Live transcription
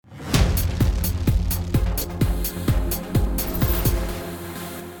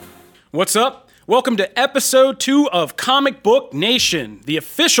What's up? Welcome to episode 2 of Comic Book Nation, the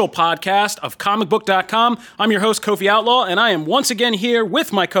official podcast of comicbook.com. I'm your host, Kofi Outlaw, and I am once again here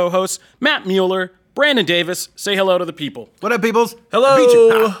with my co-hosts, Matt Mueller, Brandon Davis. Say hello to the people. What up, peoples?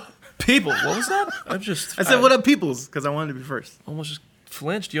 Hello, people. What was that? I said, what up, peoples? Because I wanted to be first. Almost just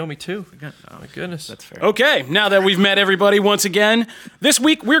flinched. You owe me two. Oh my goodness. That's fair. Okay, now that we've met everybody once again, this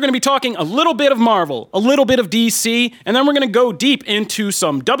week we're going to be talking a little bit of Marvel, a little bit of DC, and then we're going to go deep into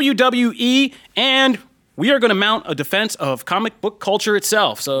some WWE, and we are going to mount a defense of comic book culture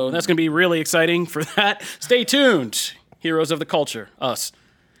itself. So that's going to be really exciting for that. Stay tuned, heroes of the culture, us.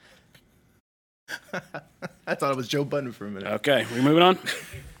 I thought it was Joe Budden for a minute. Okay, we moving on.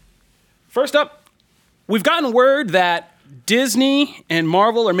 First up, we've gotten word that Disney and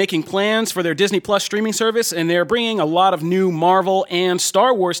Marvel are making plans for their Disney Plus streaming service, and they're bringing a lot of new Marvel and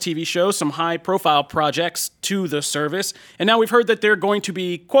Star Wars TV shows, some high-profile projects, to the service. And now we've heard that they're going to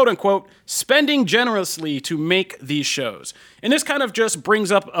be, quote-unquote, spending generously to make these shows. And this kind of just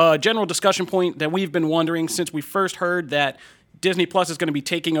brings up a general discussion point that we've been wondering since we first heard that Disney Plus is going to be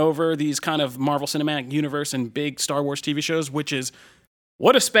taking over these kind of Marvel Cinematic Universe and big Star Wars TV shows, which is,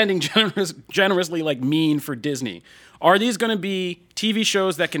 what does spending generously like mean for Disney? Are these going to be TV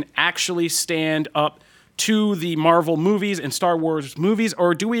shows that can actually stand up to the Marvel movies and Star Wars movies,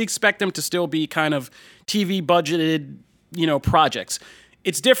 or do we expect them to still be kind of TV budgeted, projects?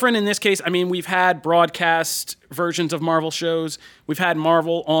 It's different in this case. I mean, we've had broadcast versions of Marvel shows. We've had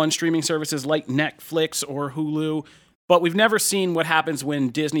Marvel on streaming services like Netflix or Hulu. But we've never seen what happens when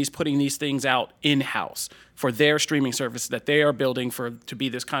Disney's putting these things out in-house for their streaming service that they are building to be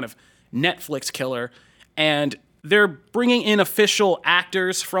this kind of Netflix killer. And they're bringing in official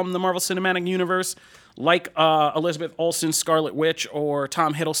actors from the Marvel Cinematic Universe, like Elizabeth Olsen's Scarlet Witch or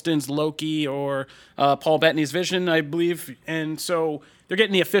Tom Hiddleston's Loki or Paul Bettany's Vision, I believe. And so they're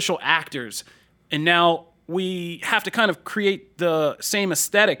getting the official actors. And now we have to kind of create the same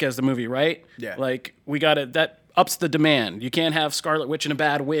aesthetic as the movie, right? Yeah. Like, we got to... that ups the demand. You can't have Scarlet Witch in a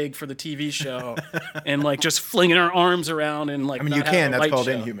bad wig for the TV show and like just flinging her arms around and like. I mean, you can. That's called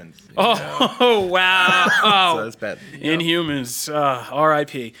Inhumans. Oh wow! So that's bad. Inhumans.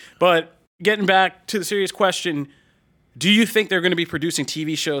 R.I.P. But getting back to the serious question, do you think they're going to be producing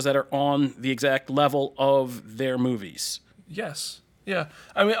TV shows that are on the exact level of their movies? Yes. Yeah.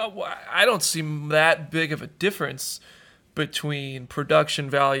 I mean, I don't see that big of a difference between production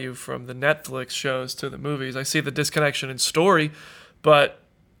value from the Netflix shows to the movies. I see the disconnection in story, but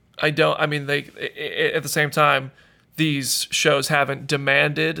I don't. I mean, at the same time, these shows haven't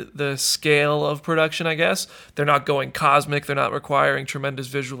demanded the scale of production, I guess. They're not going cosmic. They're not requiring tremendous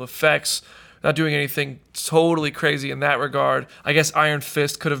visual effects. Not doing anything totally crazy in that regard. I guess Iron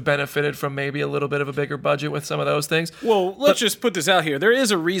Fist could have benefited from maybe a little bit of a bigger budget with some of those things. Well, let's just put this out here. There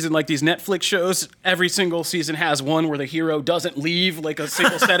is a reason, like these Netflix shows, every single season has one where the hero doesn't leave like a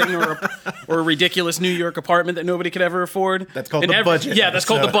single setting or a ridiculous New York apartment that nobody could ever afford. That's called the budget. Yeah, that's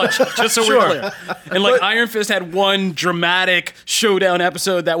called the budget, just so we're clear. And like Iron Fist had one dramatic showdown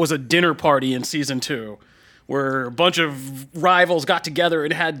episode that was a dinner party in season 2. Where a bunch of rivals got together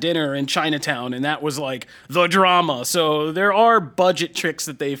and had dinner in Chinatown, and that was like the drama. So there are budget tricks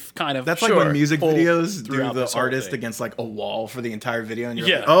that they've kind of like when music videos do throughout the artist against like a wall for the entire video, and you're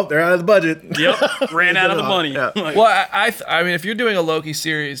Yeah. like, oh, they're out of the budget. Yep, ran out of the money. Yeah. Like, Well, I mean, if you're doing a Loki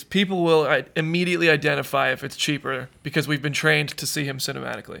series, people will immediately identify if it's cheaper because we've been trained to see him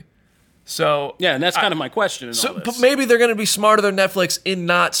cinematically. So yeah, and that's kind of my question in all So this. but maybe they're going to be smarter than Netflix in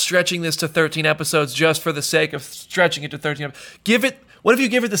not stretching this to 13 episodes just for the sake of stretching it to 13 episodes. What if you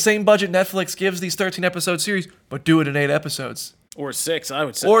give it the same budget Netflix gives these 13 episode series, but do it in 8 episodes? Or 6, I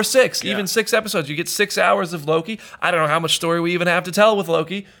would say. Or 6, Yeah. even 6 episodes. You get 6 hours of Loki. I don't know how much story we even have to tell with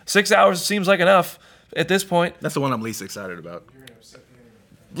Loki. 6 hours seems like enough at this point. That's the one I'm least excited about.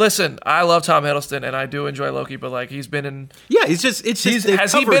 Listen, I love Tom Hiddleston and I do enjoy Loki, but like he's been in. Yeah, it's just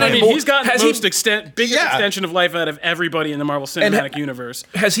has covered he been it. I mean, he's got the most biggest Yeah. extension of life out of everybody in the Marvel Cinematic Universe.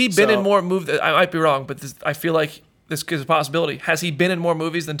 Has he been So- in more movies? I might be wrong, but I feel like this is a possibility. Has he been in more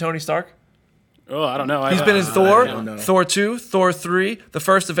movies than Tony Stark? Oh, I don't know. He's been in I Thor, don't know. Thor 2, Thor 3, the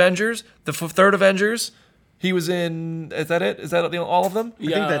first Avengers, the third Avengers. He was in. Is that it? Is that all of them?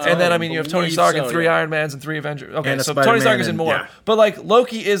 Yeah, think that's And then all. I mean, you have Tony believe Stark so, and 3 yeah. Iron Mans and 3 Avengers. Okay, And a so Tony Spider-Man Stark is in and- more. yeah. But like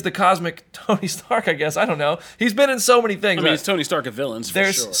Loki is the cosmic Tony Stark, I guess. I don't know. He's been in so many things. I mean, it's Tony Stark of villains, for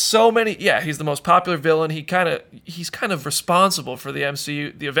There's sure. so many. Yeah, he's the most popular villain. He's kind of responsible for the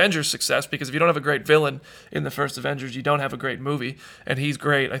MCU, the Avengers' success, because if you don't have a great villain in the first Avengers, you don't have a great movie. And he's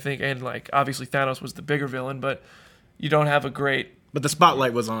great, I think. And like obviously Thanos was the bigger villain, but you don't have a great. But the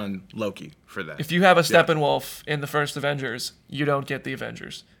spotlight was on Loki for that. If you have a Steppenwolf in the first Avengers, you don't get the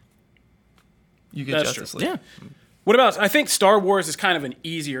Avengers. you get That's Justice true. League. Yeah. What about, I think Star Wars is kind of an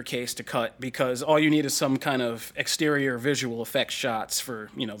easier case to cut because all you need is some kind of exterior visual effects shots for,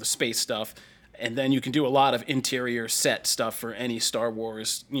 the space stuff. And then you can do a lot of interior set stuff for any Star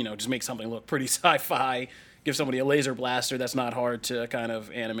Wars, just make something look pretty sci-fi, give somebody a laser blaster that's not hard to kind of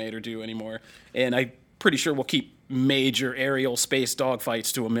animate or do anymore. And I'm pretty sure we'll keep major aerial space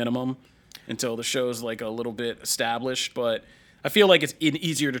dogfights to a minimum until the show's like a little bit established. But I feel like it's an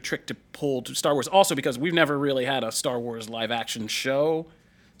easier trick to pull to Star Wars also because we've never really had a Star Wars live action show.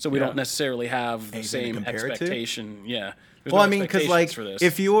 So we don't necessarily have the Anything to same compare it to? expectation. Yeah. There's Well, no I mean, because expectations like for this.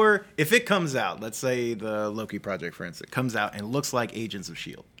 if it comes out, let's say the Loki project, for instance, comes out and looks like Agents of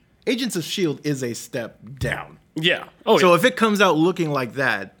Shield. Agents of Shield is a step down. Yeah. Oh, So yeah. if it comes out looking like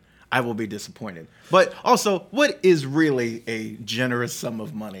that, I will be disappointed. But also, what is really a generous sum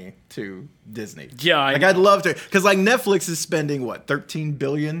of money to Disney? Yeah, I'd love to, because like Netflix is spending what, 13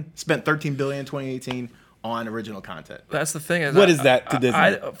 billion? Spent 13 billion in 2018 on original content. That's the thing. What is that to Disney?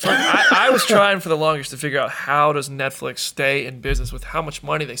 I was trying for the longest to figure out how does Netflix stay in business with how much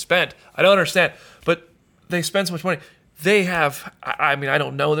money they spend. I don't understand, but they spend so much money. They have, I mean, I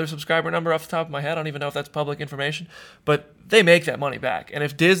don't know their subscriber number off the top of my head. I don't even know if that's public information, but they make that money back. And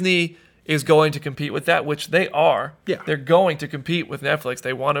if Disney is going to compete with that, which they are, they're going to compete with Netflix.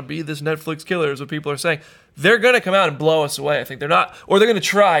 They want to be this Netflix killer, is what people are saying. They're going to come out and blow us away. I think they're not, or they're going to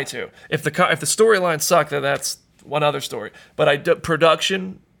try to. If the storylines suck, then that's one other story. But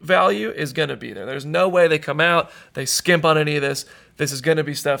production value is going to be there. There's no way they come out, they skimp on any of this. This is going to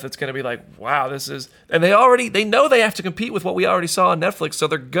be stuff that's going to be like, wow, this is, and they know they have to compete with what we already saw on Netflix, so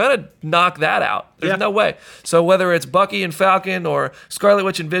they're going to knock that out. There's no way. So whether it's Bucky and Falcon or Scarlet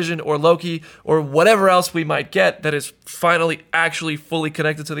Witch and Vision or Loki or whatever else we might get that is finally actually fully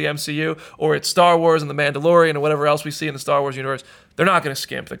connected to the MCU, or it's Star Wars and The Mandalorian or whatever else we see in the Star Wars universe, they're not going to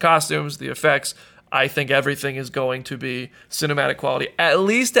skimp. The costumes, the effects, I think everything is going to be cinematic quality, at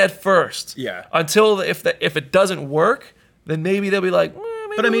least at first. Yeah. Until if it doesn't work, then maybe they'll be like,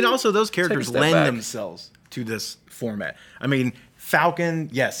 But I mean, also those characters step lend back. themselves to this format. I mean, Falcon,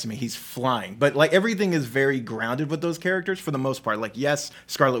 yes, I mean, he's flying, but like everything is very grounded with those characters for the most part. Like, yes,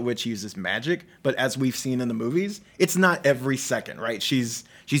 Scarlet Witch uses magic, but as we've seen in the movies, it's not every second, right? She's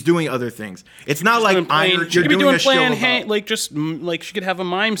doing other things. It's not like Iron. She You're could be doing a show plain, about- like she could have a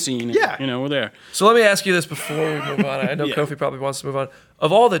mime scene. Yeah. We're there. So let me ask you this before we move on. I know Yeah. Kofi probably wants to move on.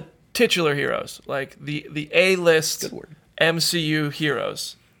 Of all the titular heroes, like the A-list Good word. MCU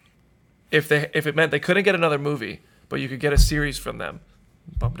heroes, if it meant they couldn't get another movie, but you could get a series from them,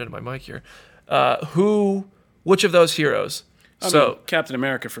 bumped into my mic here. Which of those heroes? I mean, Captain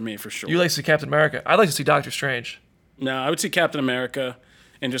America for me, for sure. You like to see Captain America. I'd like to see Doctor Strange. No, I would see Captain America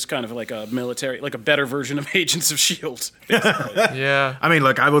and just kind of like a military, like a better version of Agents of S.H.I.E.L.D. Yeah. I mean,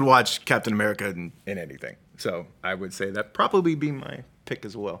 look, I would watch Captain America in anything. So I would say that probably be my pick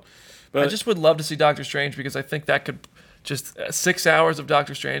as well. But I just would love to see Doctor Strange because I think that could just 6 hours of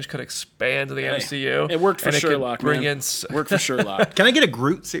Doctor Strange could expand the MCU. it worked for and it could Sherlock, bring man. in Worked for Sherlock. Can I get a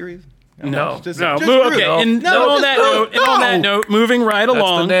Groot series? No. Just No, Groot. okay. And on that note, moving right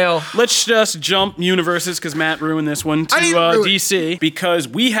along, the nail. let's just jump universes because Matt ruined this one to I didn't ruin it. DC because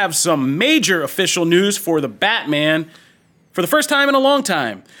we have some major official news for the Batman for the first time in a long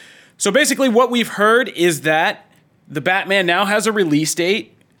time. So basically, what we've heard is that the Batman now has a release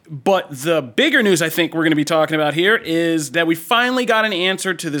date. But the bigger news I think we're going to be talking about here is that we finally got an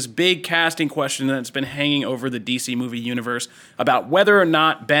answer to this big casting question that's been hanging over the DC movie universe about whether or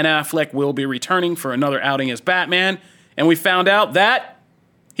not Ben Affleck will be returning for another outing as Batman. And we found out that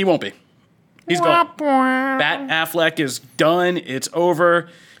he won't be. He's gone. Bat Affleck is done. It's over.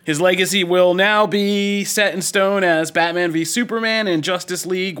 His legacy will now be set in stone as Batman v Superman and Justice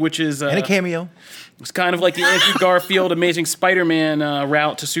League, which is... And a cameo. It's kind of like the Andrew Garfield Amazing Spider-Man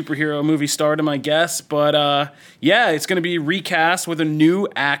route to superhero movie stardom, I guess. But yeah, it's going to be recast with a new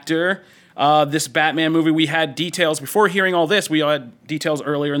actor. This Batman movie, we had details before hearing all this. We had details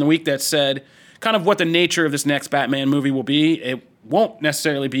earlier in the week that said kind of what the nature of this next Batman movie will be. It won't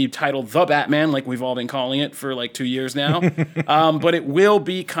necessarily be titled The Batman like we've all been calling it for like 2 years now. But it will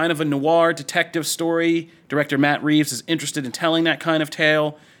be kind of a noir detective story. Director Matt Reeves is interested in telling that kind of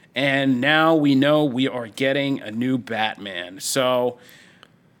tale. And now we know we are getting a new Batman. So,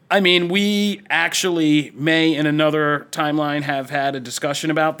 I mean, we actually may in another timeline have had a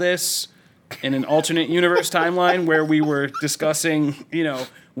discussion about this in an alternate universe timeline where we were discussing,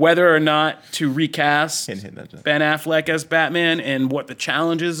 whether or not to recast Ben Affleck as Batman and what the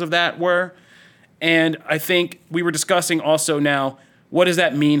challenges of that were. And I think we were discussing also now, what does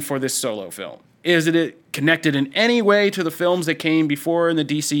that mean for this solo film? Is it connected in any way to the films that came before in the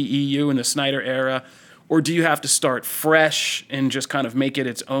DCEU in the Snyder era? Or do you have to start fresh and just kind of make it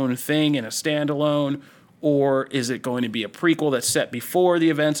its own thing in a standalone? Or is it going to be a prequel that's set before the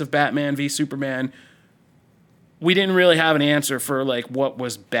events of Batman v Superman? We didn't really have an answer for like what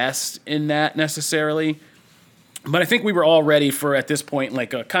was best in that necessarily. But I think we were all ready for, at this point,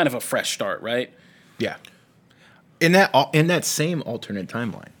 like a kind of a fresh start, right? Yeah. In that same alternate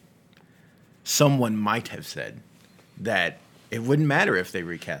timeline, someone might have said that it wouldn't matter if they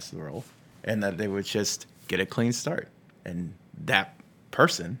recast the role and that they would just get a clean start. And that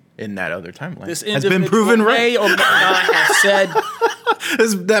person in that other timeline has been proven right. May or may not have said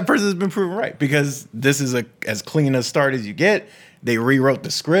that person has been proven right because this is as clean a start as you get. They rewrote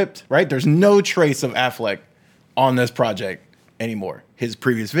the script, right? There's no trace of Affleck on this project anymore. His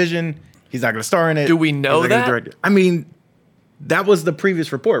previous vision, he's not going to star in it. Do we know that? Direct it. I mean, that was the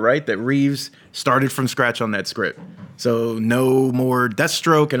previous report, right? That Reeves started from scratch on that script. So no more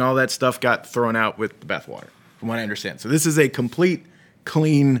Deathstroke and all that stuff got thrown out with the bathwater, from what I understand. So this is a complete,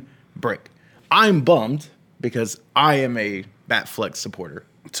 clean break. I'm bummed because I am a Batfleck supporter.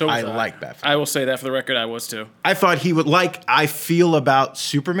 So I like Batfleck. I will say that for the record, I was too. I thought he would I feel about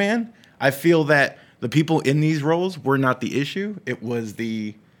Superman. I feel that the people in these roles were not the issue. It was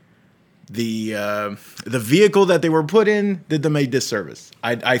the vehicle that they were put in did them a disservice.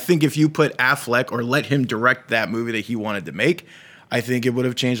 I think if you put Affleck or let him direct that movie that he wanted to make, I think it would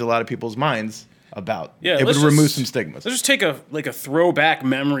have changed a lot of people's minds about. Yeah, it would remove some stigmas. Let's just take a throwback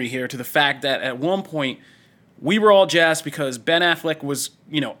memory here to the fact that at one point we were all jazzed because Ben Affleck was,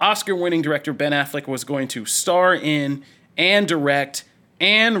 Oscar-winning director Ben Affleck was going to star in and direct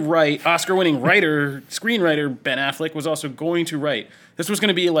and write. Oscar-winning screenwriter Ben Affleck was also going to write. This was going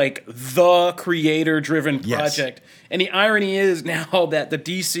to be like the creator-driven project. Yes. And the irony is now that the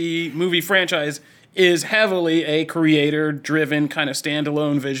DC movie franchise is heavily a creator-driven kind of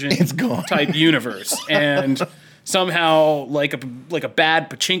standalone vision type universe. And somehow, like a bad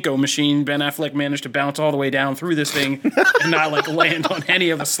pachinko machine, Ben Affleck managed to bounce all the way down through this thing and not like land on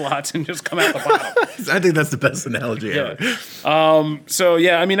any of the slots and just come out the bottom. I think that's the best analogy ever. So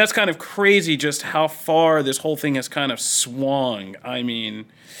yeah, I mean that's kind of crazy just how far this whole thing has kind of swung. I mean,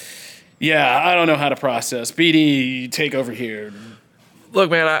 yeah, I don't know how to process. BD, take over here. Look,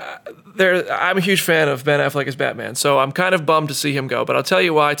 man, I'm a huge fan of Ben Affleck as Batman, so I'm kind of bummed to see him go. But I'll tell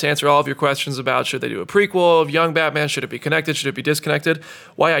you why, to answer all of your questions about should they do a prequel of young Batman, should it be connected, should it be disconnected,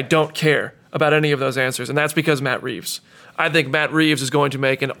 why I don't care about any of those answers, and that's because Matt Reeves. I think Matt Reeves is going to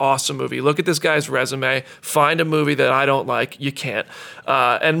make an awesome movie. Look at this guy's resume. Find a movie that I don't like. You can't.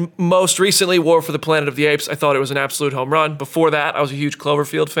 And most recently, War for the Planet of the Apes, I thought it was an absolute home run. Before that, I was a huge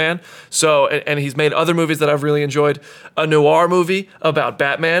Cloverfield fan. So, and he's made other movies that I've really enjoyed. A noir movie about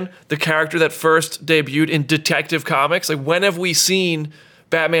Batman, the character that first debuted in Detective Comics. Like, when have we seen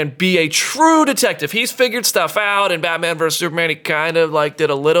Batman be a true detective? He's figured stuff out. In Batman vs. Superman, he kind of like did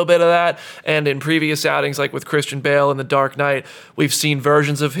a little bit of that. And in previous outings, like with Christian Bale in The Dark Knight, we've seen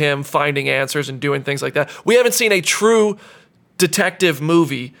versions of him finding answers and doing things like that. We haven't seen a true detective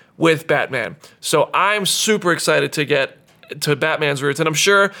movie with Batman. So I'm super excited to get to Batman's roots, and I'm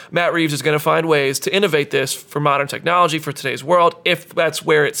sure Matt Reeves is going to find ways to innovate this for modern technology, for today's world. If that's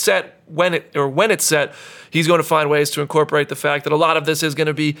where it's set, when it's set, he's going to find ways to incorporate the fact that a lot of this is going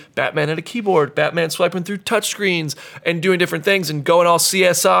to be Batman at a keyboard, Batman swiping through touchscreens and doing different things and going all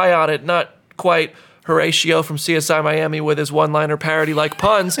CSI on it, not quite Horatio from CSI Miami with his one-liner parody-like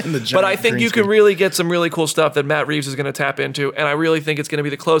puns, but I think you can really get some really cool stuff that Matt Reeves is going to tap into, and I really think it's going to be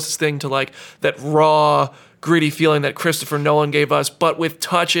the closest thing to like that raw, gritty feeling that Christopher Nolan gave us, but with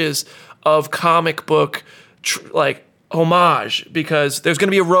touches of comic book like homage, because there's going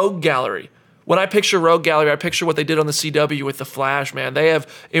to be a rogue gallery. When I picture Rogue Gallery, I picture what they did on the CW with The Flash, man. They have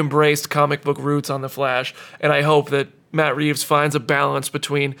embraced comic book roots on The Flash, and I hope that Matt Reeves finds a balance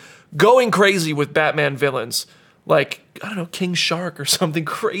between going crazy with Batman villains, like, I don't know, King Shark or something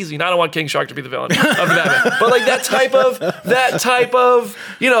crazy. And I don't want King Shark to be the villain of Batman, but like that type of,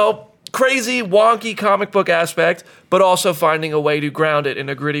 crazy, wonky comic book aspect, but also finding a way to ground it in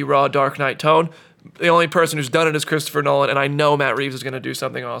a gritty, raw Dark Knight tone. The only person who's done it is Christopher Nolan, and I know Matt Reeves is going to do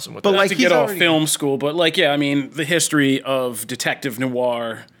something awesome with it. But like, to get off film school, but like, yeah, I mean, the history of detective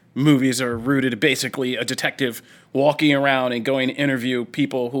noir movies are rooted in basically a detective walking around and going to interview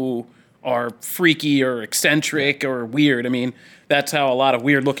people who are freaky or eccentric or weird. I mean, that's how a lot of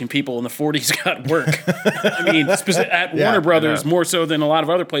weird-looking people in the 40s got work. I mean, at Warner Brothers, more so than a lot of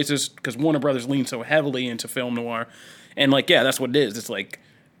other places, because Warner Brothers leaned so heavily into film noir. And, like, yeah, that's what it is. It's like,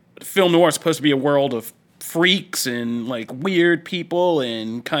 film noir is supposed to be a world of freaks and, like, weird people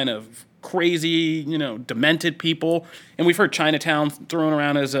and kind of crazy, demented people. And we've heard Chinatown thrown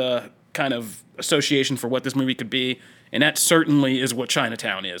around as a kind of association for what this movie could be. And that certainly is what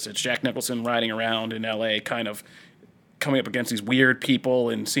Chinatown is. It's Jack Nicholson riding around in L.A. kind of coming up against these weird people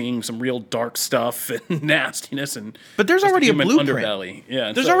and seeing some real dark stuff and nastiness. But there's already a blueprint. Underbelly.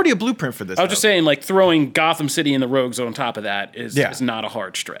 Yeah, there's already a blueprint for this. I was just saying, like, throwing Gotham City and the Rogues on top of that is not a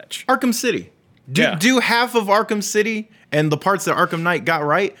hard stretch. Arkham City. Do half of Arkham City and the parts that Arkham Knight got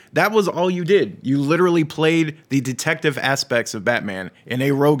right, that was all you did. You literally played the detective aspects of Batman in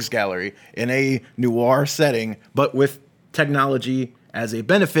a rogues gallery, in a noir setting, but with technology as a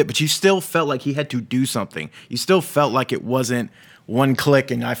benefit, but you still felt like he had to do something. You still felt like it wasn't one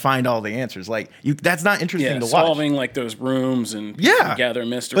click and I find all the answers. Like, that's not interesting to watch. Solving like those rooms and gather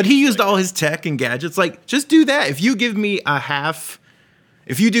mysteries. But he used all his tech and gadgets. Like, just do that. If you give me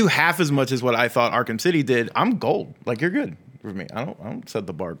if you do half as much as what I thought Arkham City did, I'm gold. Like, you're good for me. I don't set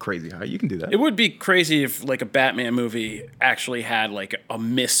the bar crazy high. You can do that. It would be crazy if like a Batman movie actually had like a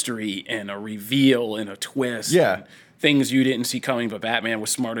mystery and a reveal and a twist. Yeah. And things you didn't see coming, but Batman was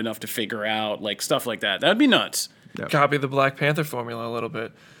smart enough to figure out, like stuff like that. That'd be nuts. Yep. Copy the Black Panther formula a little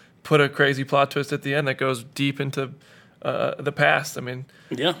bit. Put a crazy plot twist at the end that goes deep into the past. I mean,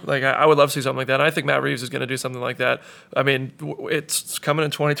 like I would love to see something like that. I think Matt Reeves is going to do something like that. I mean, it's coming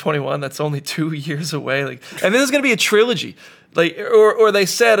in 2021. That's only 2 years away. Like, and this is going to be a trilogy. Like, or they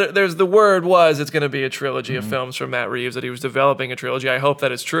said it's going to be a trilogy of films from Matt Reeves, that he was developing a trilogy. I hope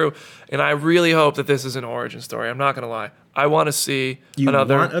that is true, and I really hope that this is an origin story. I'm not going to lie. I want to see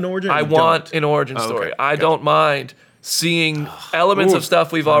another. Want an origin? I want an origin story. Okay. I don't mind seeing elements of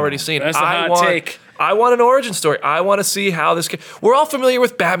stuff we've already seen. That's a hot take. I want an origin story. I want to see how this. We're all familiar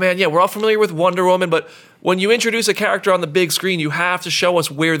with Batman. Yeah, we're all familiar with Wonder Woman, but when you introduce a character on the big screen, you have to show us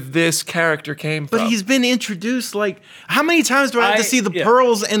where this character came from. But he's been introduced, like, how many times do I have to see the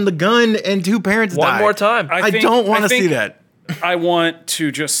pearls and the gun and two parents die? One more time. I don't want to see that. I want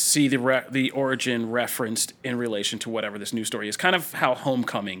to just see the origin referenced in relation to whatever this new story is. Kind of how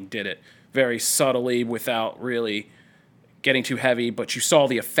Homecoming did it. Very subtly, without really getting too heavy, but you saw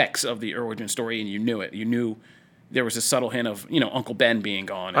the effects of the origin story and you knew it. You knew there was a subtle hint of, Uncle Ben being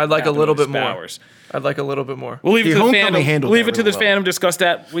gone. I'd like a little bit more. I'd like a little bit more. We'll leave it to the fandom. Leave it to this fandom. Discuss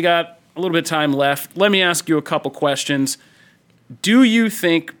that. We got a little bit of time left. Let me ask you a couple questions. Do you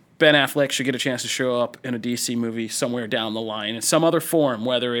think Ben Affleck should get a chance to show up in a DC movie somewhere down the line in some other form,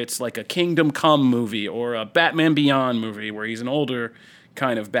 whether it's like a Kingdom Come movie or a Batman Beyond movie where he's an older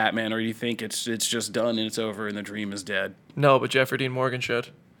kind of Batman, or do you think it's just done and it's over and the dream is dead? No, but Jeffrey Dean Morgan should.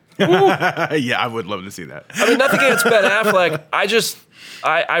 Yeah, I would love to see that. I mean, nothing against Ben Affleck.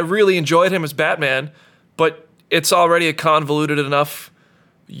 I really enjoyed him as Batman, but it's already a convoluted enough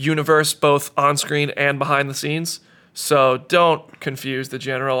universe, both on screen and behind the scenes. So don't confuse the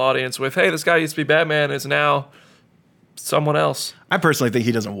general audience with, hey, this guy used to be Batman, is now someone else. I personally think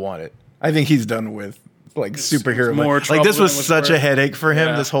he doesn't want it. I think he's done with superhero. Like this was such a headache for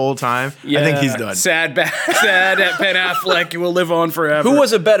him this whole time. Yeah. I think he's done. Sad Ben Affleck will live on forever. Who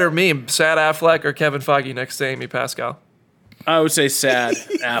was a better meme, Sad Affleck or Kevin Feige next to Amy Pascal? I would say Sad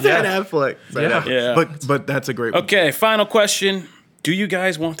Affleck. Sad Affleck. Yeah. But that's a great one. Okay, final question. Do you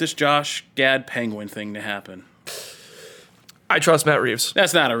guys want this Josh Gad Penguin thing to happen? I trust Matt Reeves.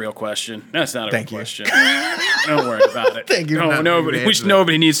 That's not a real question. That's not a Thank real you. question. Don't worry about it. Thank you.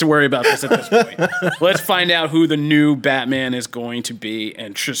 Nobody needs to worry about this at this point. Let's find out who the new Batman is going to be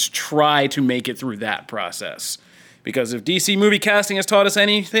and just try to make it through that process. Because if DC movie casting has taught us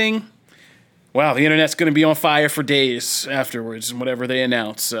anything, wow, the internet's going to be on fire for days afterwards, whatever they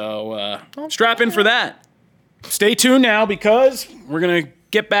announce. So strap in for that. Stay tuned now because we're going to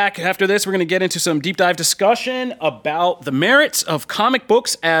get back after this. We're going to get into some deep dive discussion about the merits of comic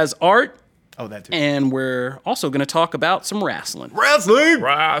books as art. Oh, that too. And we're also going to talk about some wrestling. Wrestling!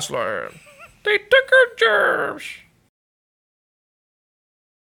 They took our germs.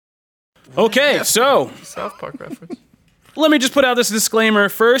 Okay, so South Park reference. let me just put out this disclaimer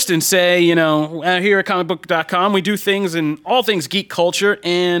first and say, here at comicbook.com, we do things in all things geek culture.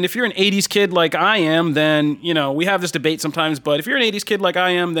 And if you're an 80s kid like I am, then, we have this debate sometimes. But if you're an 80s kid like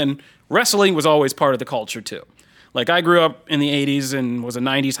I am, then wrestling was always part of the culture, too. Like, I grew up in the 80s and was a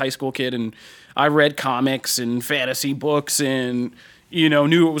 90s high school kid. And I read comics and fantasy books and,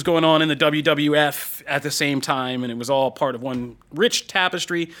 knew what was going on in the WWF at the same time. And it was all part of one rich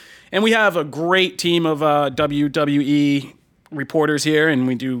tapestry. And we have a great team of WWE reporters here, and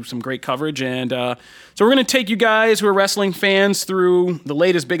we do some great coverage. And so we're going to take you guys who are wrestling fans through the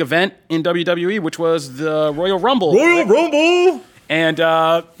latest big event in WWE, which was the Royal Rumble. Royal Rumble! And,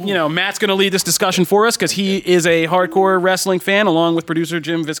 Matt's going to lead this discussion for us because he is a hardcore wrestling fan along with producer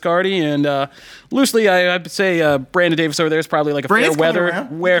Jim Viscardi. And loosely, I'd say Brandon Davis over there is probably like a fair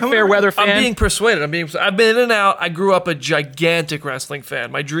weather fan. I'm being persuaded. I've been in and out. I grew up a gigantic wrestling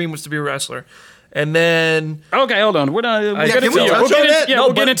fan. My dream was to be a wrestler. And then... Okay, hold on. We'll get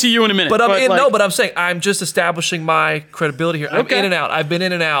into you in a minute. But I'm saying I'm just establishing my credibility here. I'm in and out. I've been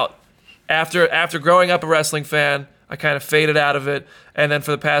in and out. After growing up a wrestling fan, I kind of faded out of it. And then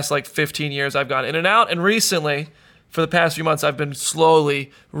for the past 15 years, I've gone in and out. And recently, for the past few months, I've been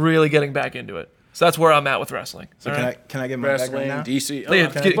slowly really getting back into it. So that's where I'm at with wrestling. So can I get my wrestling, background now? DC.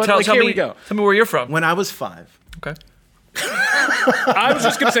 Tell me where you're from. When I was 5. Okay. I was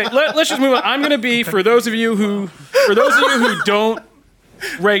just gonna say, let's just move on. I'm gonna be for those of you who don't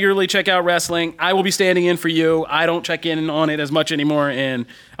regularly check out wrestling, I will be standing in for you. I don't check in on it as much anymore, and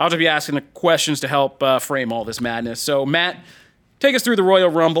I'll just be asking the questions to help frame all this madness. So, Matt, take us through the Royal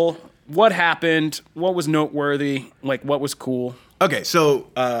Rumble. What happened? What was noteworthy? What was cool? Okay, so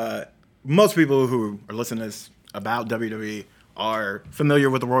most people who are listening to this about WWE are familiar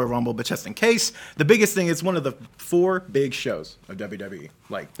with the Royal Rumble, but just in case, the biggest thing is one of the 4 big shows of WWE.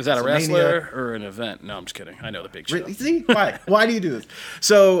 Is that a wrestler or an event? No, I'm just kidding. I know the big show. See, why do you do this?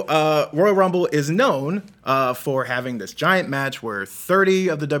 So Royal Rumble is known for having this giant match where 30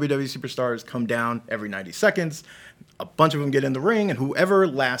 of the WWE superstars come down every 90 seconds. A bunch of them get in the ring, and whoever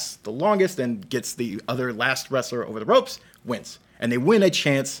lasts the longest and gets the other last wrestler over the ropes wins. And they win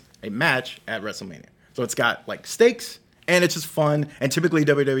a match at WrestleMania. So it's got stakes. And it's just fun. And typically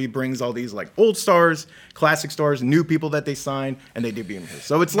WWE brings all these old stars, classic stars, new people that they sign, and they debut them here.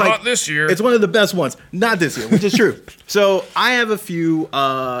 So it's not this year. It's one of the best ones. Not this year, which is true. So I have a few,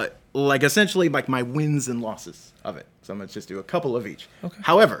 essentially my wins and losses of it. So I'm going to just do a couple of each. Okay.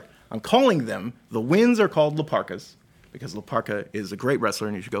 However, I'm calling them, the wins are called La Parkas, because La Parka is a great wrestler,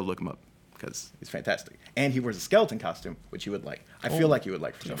 and you should go look him up, because he's fantastic. And he wears a skeleton costume, which you would like. I feel like you would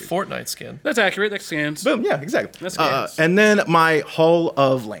like. For some reason. Fortnite skin. That's accurate. That scans. Boom. Yeah, exactly. That scans. And then my Hall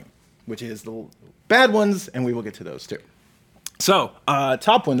of Lame, which is the bad ones, and we will get to those too. So,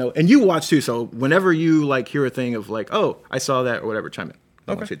 top one though, and you watch too. So whenever you hear a thing of oh, I saw that or whatever, chime in.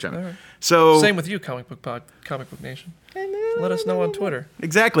 I want you to chime in. Right. So same with you, Comic Book Nation. Let us know on Twitter.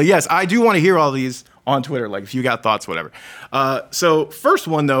 Exactly. Yes, I do want to hear all these on Twitter. If you got thoughts, whatever. So first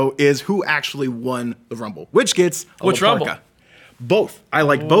one though is who actually won the Rumble, which gets which Rumble? Both. I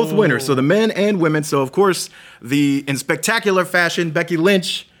like both winners. So the men and women. So of course, in spectacular fashion, Becky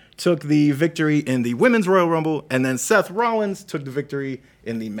Lynch took the victory in the women's Royal Rumble, and then Seth Rollins took the victory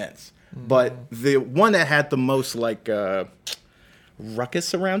in the men's. But the one that had the most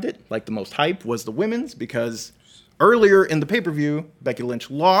ruckus around it, the most hype, was the women's, because earlier in the pay-per-view, Becky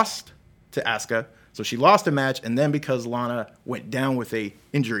Lynch lost to Asuka. So she lost a match, and then because Lana went down with a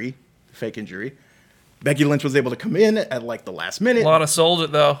fake injury, Becky Lynch was able to come in at the last minute. Lana sold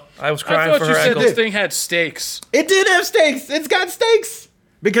it though. I was crying for her. I thought you said ankle. this thing had stakes. It did have stakes. It's got stakes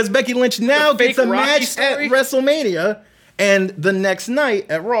because Becky Lynch now gets a match at WrestleMania, and the next night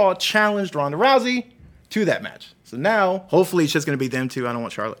at Raw challenged Ronda Rousey to that match. So now, hopefully, it's just going to be them two. I don't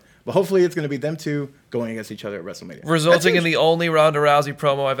want Charlotte, but hopefully, it's going to be them two going against each other at WrestleMania, resulting in the only Ronda Rousey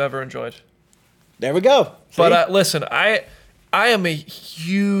promo I've ever enjoyed. There we go. See? But listen, I am a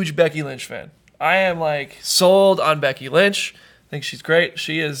huge Becky Lynch fan. I am sold on Becky Lynch. I think she's great.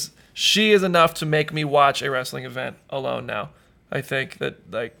 She is enough to make me watch a wrestling event alone now. I think that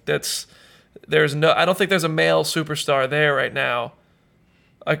I don't think there's a male superstar there right now,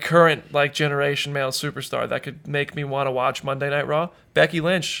 a current generation male superstar that could make me want to watch Monday Night Raw. Becky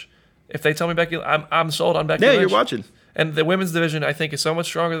Lynch. If they tell me I'm sold on Becky Lynch. Yeah, you're watching. And the women's division, I think, is so much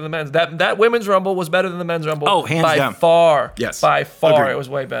stronger than the men's. That women's Rumble was better than the men's Rumble. Oh, hands down. By far. Yes. By far, Agreed. It was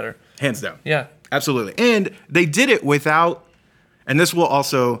way better. Hands down. Yeah. Absolutely. And they did it without, and this will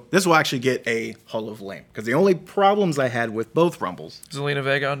actually get a Hall of Lame, because the only problems I had with both Rumbles. Zelina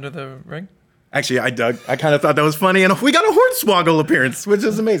Vega under the ring? Actually, I kind of thought that was funny, and we got a Hornswoggle appearance, which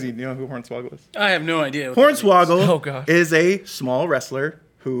is amazing. You know who Hornswoggle is? I have no idea. Hornswoggle is a small wrestler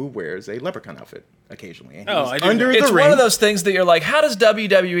who wears a leprechaun outfit occasionally. And I do under know. the It's ring. one of those things that you're like, how does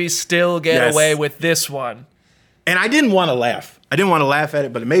WWE still get away with this one? And I didn't want to laugh. I didn't want to laugh at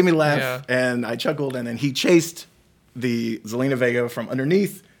it, but it made me laugh, Yeah. and I chuckled, and then he chased the Zelina Vega from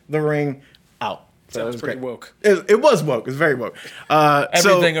underneath the ring out. So Sounds pretty woke. It was woke. It was very woke.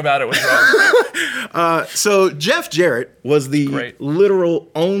 Everything about it was wrong. So Jeff Jarrett was the Great. literal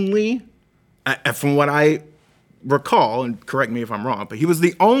only, from what I recall, and correct me if I'm wrong, but he was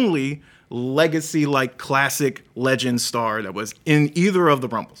the only legacy, like classic legend star that was in either of the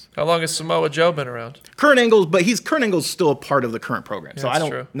Rumbles. How long has Samoa Joe been around? Kurt Angle's still a part of the current program, so I that's don't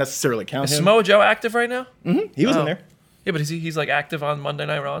true. necessarily count Is him. Samoa Joe active right now? He was in there. Yeah, but he's like active on Monday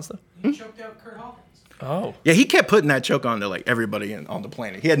Night Raw and stuff. He choked out Kurt Hawkins. Oh. Yeah, he kept putting that choke on to like everybody on the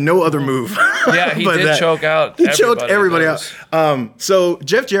planet. He had no other move. Yeah, he but did that. choke out. He choked everybody Those. out. So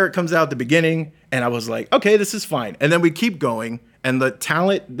Jeff Jarrett comes out at the beginning, and I was like, okay, this is fine. And then we keep going, and the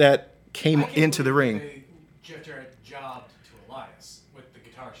talent that came into the ring. Jeff Jarrett jobbed to Elias with the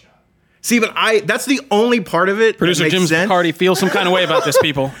guitar shot. See, but that's the only part of it. Producer that makes Jim sense, Cardi feels some kind of way about this,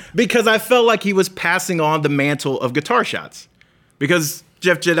 people. because I felt like he was passing on the mantle of guitar shots, because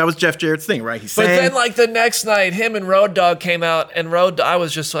that was Jeff Jarrett's thing, right? He sang. But then, like the next night, him and Road Dogg came out, and I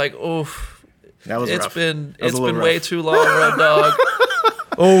was just like, oof. That was It's rough. been That was a little way rough. too long, Road Dogg.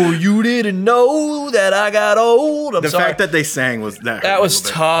 Oh, you didn't know that I got old. I'm The sorry. fact that they sang was that. That was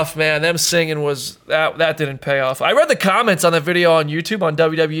tough, man. Them singing was that didn't pay off. I read the comments on the video on YouTube, on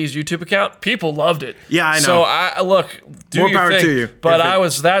WWE's YouTube account. People loved it. Yeah, I know. So I look, do More your power thing. to you. But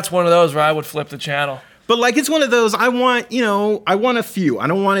If that's one of those where I would flip the channel. But like, it's one of those, I want a few. I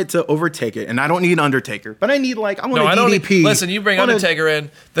don't want it to overtake it, and I don't need Undertaker, but I want No, I a don't DDP. listen, you bring Undertaker in,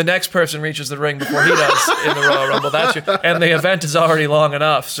 the next person reaches the ring before he does in the Royal Rumble. And the event is already long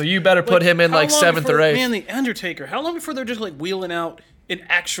enough. So you better put him in How like long 7th before- or 8th. Man, the Undertaker. How long before they're just like wheeling out an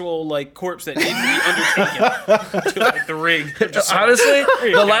actual like corpse that needs to be undertaken to like the ring? Just like, Honestly,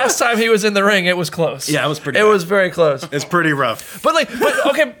 the last time he was in the ring, it was close. Yeah, it was pretty It bad. was very close. It's pretty rough.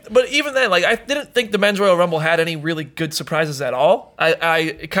 But even then, like I didn't think the Men's Royal Rumble had any really good surprises at all.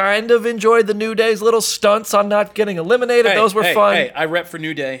 I kind of enjoyed the New Day's little stunts on not getting eliminated. Those were fun. Hey, I rep for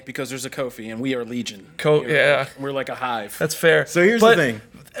New Day because there's a Kofi and we are Legion. We're like a hive. That's fair. So here's the thing.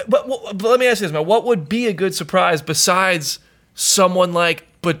 But let me ask you this, man. What would be a good surprise besides someone like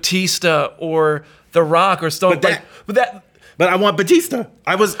Batista or The Rock or Stone? But I want Batista.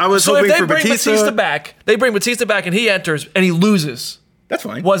 I was So hoping if they for bring Batista back, and he enters and he loses. That's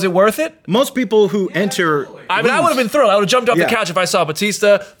fine. Was it worth it? Most people who enter. I mean, I would have been thrilled. I would have jumped off Yeah. the couch if I saw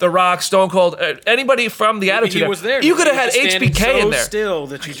Batista, The Rock, Stone Cold, anybody from the Attitude. He was there. You could have He had was just standing HBK in there. Still,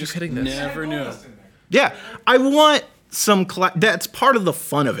 that you just hitting this. never knew. Yeah, I want some. That's part of the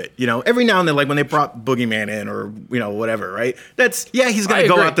fun of it, Every now and then, like when they brought Boogeyman in, or whatever, right? He's gonna I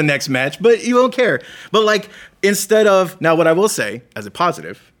go agree. out the next match, but you won't care. But like, instead of now, what I will say as a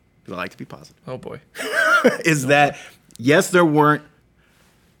positive, because I like to be positive, Oh boy. is that yes, there weren't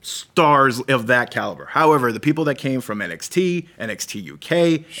stars of that caliber. However, the people that came from NXT, NXT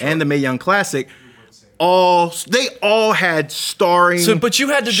UK, and the Mae Young Classic, they all had starring. So, but you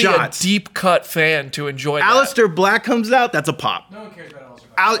had to be shots. a deep cut fan to enjoy that. Aleister Black comes out, that's a pop. No one cares about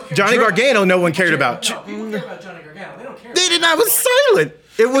Aleister. Johnny Gargano, no one cared about. No, people care about Johnny Gargano. They don't care. They did not. It was silent.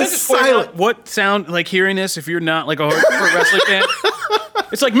 It was Just point silent. out what sound like hearing this if you're not like a hardcore wrestling fan.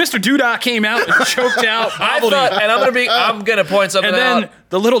 It's like Mr. Doodah came out and choked out I Bobbledy. thought, and I'm gonna point something And then out.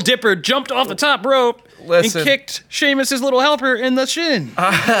 the Little Dipper jumped off the top rope Listen. and kicked Sheamus's little helper in the shin.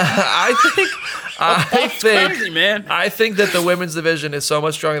 I think Crazy, man. I think that the women's division is so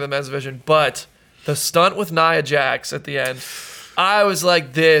much stronger than the men's division, but the stunt with Nia Jax at the end, I was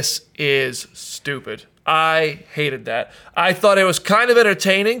like, this is stupid. I hated that. I thought it was kind of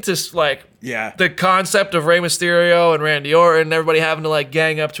entertaining to like Yeah. the concept of Rey Mysterio and Randy Orton and everybody having to like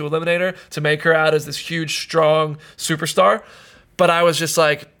gang up to eliminate her to make her out as this huge, strong superstar. But I was just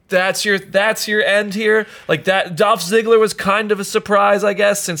like, that's your end here. Like that, Dolph Ziggler was kind of a surprise, I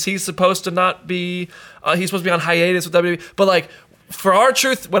guess, since he's supposed to not be. He's supposed to be on hiatus with WWE. But like for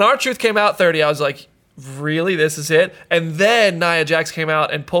when R-Truth came out 30, I was like, really, this is it? And then Nia Jax came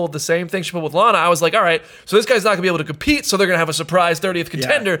out and pulled the same thing she pulled with Lana. I was like, all right, so this guy's not gonna be able to compete, so they're gonna have a surprise 30th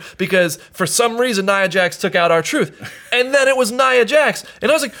contender because for some reason Nia Jax took out R-Truth, and then it was Nia Jax, and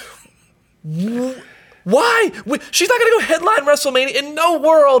I was like, why? She's not gonna go headline WrestleMania. In no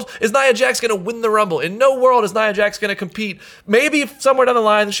world is Nia Jax gonna win the Rumble. In no world is Nia Jax gonna compete. Maybe somewhere down the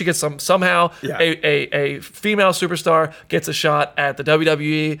line she gets somehow a female superstar gets a shot at the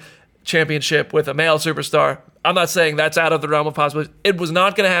WWE championship with a male superstar. I'm not saying that's out of the realm of possibility. It was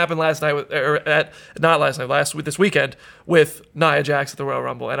not going to happen this weekend with Nia Jax at the Royal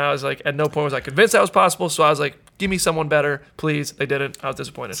Rumble. And I was like, at no point was I convinced that was possible. So I was like, give me someone better, please. They didn't. I was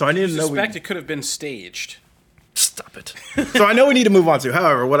disappointed. So I need to know. suspect it could have been staged. Stop it. So I know we need to move on to.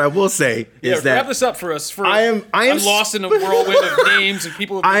 However, what I will say is that wrap this up for us. I am I'm lost in a whirlwind of names and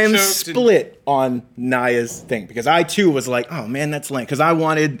people. I am choked split on Nia's thing because I too was like, oh man, that's lame. Because I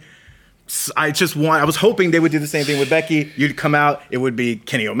wanted I was hoping they would do the same thing with Becky. You'd come out, it would be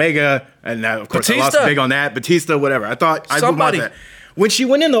Kenny Omega, and of course I lost big on that. Batista, whatever. I thought I would want that. When she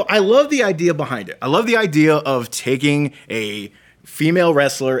went in, though, I love the idea behind it. I love the idea of taking a female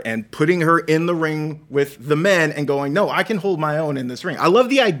wrestler and putting her in the ring with the men and going, no, I can hold my own in this ring. I love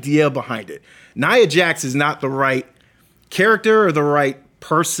the idea behind it. Nia Jax is not the right character or the right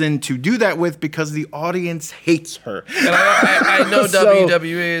person to do that with because the audience hates her. And I know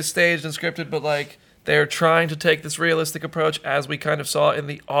WWE is staged and scripted, but like they're trying to take this realistic approach, as we kind of saw in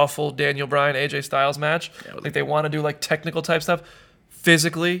the awful Daniel Bryan AJ Styles match. Like they want to do like technical type stuff.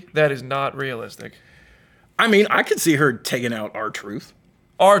 Physically, that is not realistic. I mean, I could see her taking out R-Truth.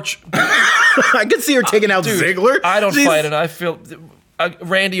 I could see her taking out Ziggler. I don't fight it. I feel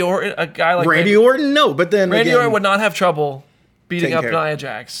Randy Orton, a guy like Randy Orton, no, but then Randy Orton would not have trouble beating up Nia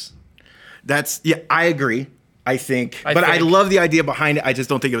Jax. I agree. I love the idea behind it. I just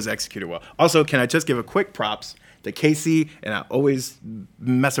don't think it was executed well. Also, can I just give a quick props to Casey, and I always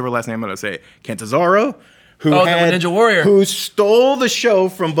mess up her last name when I say it, Catanzaro, the Ninja Warrior, who stole the show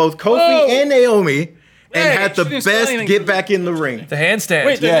from both Kofi and Naomi. And had the best get back in the ring. The handstand.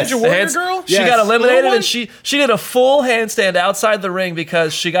 Wait, the Ninja Warrior girl? She got eliminated, and she did a full handstand outside the ring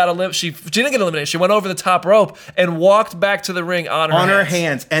because she didn't get eliminated. She went over the top rope and walked back to the ring on her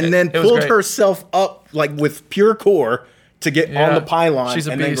hands. And then pulled herself up like with pure core to get on the pylon. She's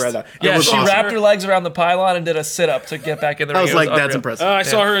a and beast. Then grab that. Yeah, she wrapped her legs around the pylon and did a sit-up to get back in the ring. I was like, that's impressive. I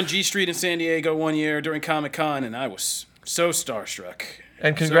saw her on G Street in San Diego one year during Comic-Con, and I was so starstruck.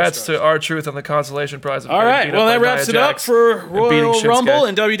 And congrats to R-Truth on the consolation prize. All right, well, that wraps it up for Royal Rumble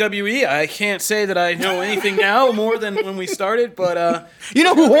and WWE. I can't say that I know anything now more than when we started, but... you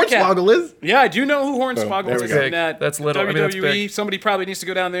know who Hornswoggle is? Yeah, I do know who Hornswoggle is. That's little. WWE, I mean, that's big. Somebody probably needs to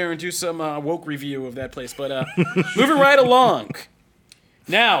go down there and do some woke review of that place. But moving right along.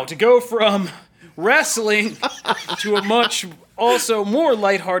 Now, to go from wrestling to a much also more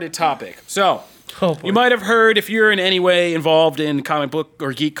lighthearted topic. So... you might have heard, if you're in any way involved in comic book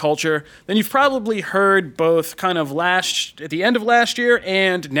or geek culture, then you've probably heard both kind of at the end of last year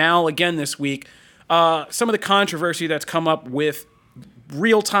and now again this week, some of the controversy that's come up with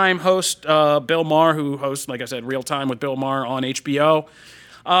Real-Time host Bill Maher, who hosts, like I said, Real-Time with Bill Maher on HBO.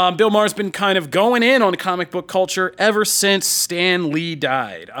 Bill Maher's been kind of going in on comic book culture ever since Stan Lee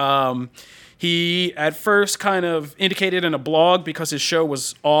died. He at first kind of indicated in a blog because his show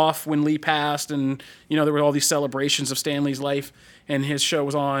was off when Lee passed, and there were all these celebrations of Stan Lee's life, and his show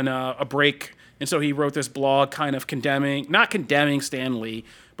was on a break, and so he wrote this blog kind of not condemning Stan Lee,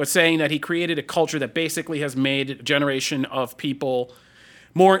 but saying that he created a culture that basically has made a generation of people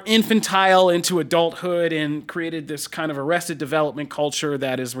more infantile into adulthood and created this kind of arrested development culture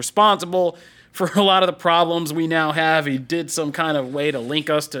that is responsible for a lot of the problems we now have. He did some kind of way to link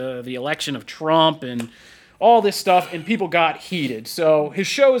us to the election of Trump and all this stuff, and people got heated. So his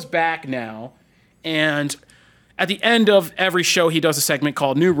show is back now, and at the end of every show, he does a segment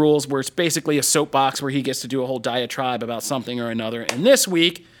called New Rules, where it's basically a soapbox where he gets to do a whole diatribe about something or another. And this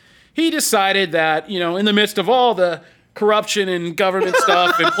week, he decided that, in the midst of all the corruption and government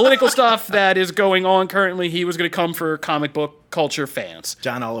stuff and political stuff that is going on currently, he was going to come for comic book culture fans.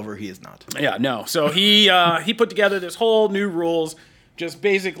 John Oliver, he is not. Yeah, no. So he put together this whole New Rules, just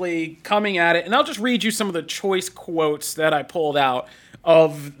basically coming at it. And I'll just read you some of the choice quotes that I pulled out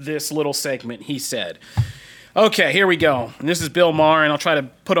of this little segment. He said, okay, here we go. And this is Bill Maher, and I'll try to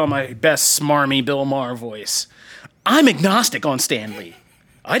put on my best smarmy Bill Maher voice. I'm agnostic on Stan Lee.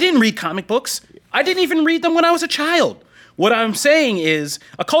 I didn't read comic books. I didn't even read them when I was a child. What I'm saying is,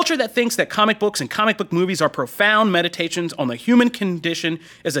 a culture that thinks that comic books and comic book movies are profound meditations on the human condition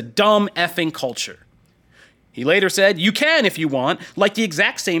is a dumb effing culture. He later said, you can, if you want, like the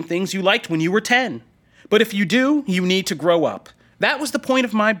exact same things you liked when you were 10. But if you do, you need to grow up. That was the point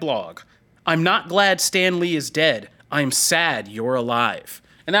of my blog. I'm not glad Stan Lee is dead. I'm sad you're alive.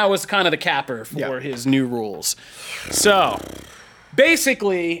 And that was kind of the capper for his New Rules. So,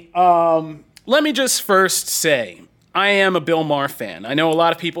 basically, let me just first say, I am a Bill Maher fan. I know a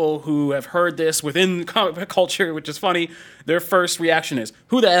lot of people who have heard this within comic book culture, which is funny. Their first reaction is,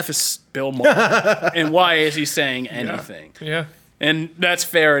 who the F is Bill Maher? And why is he saying anything? Yeah. And that's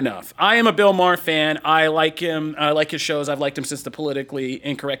fair enough. I am a Bill Maher fan. I like him. I like his shows. I've liked him since the politically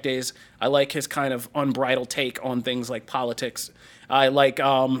incorrect days. I like his kind of unbridled take on things like politics. I like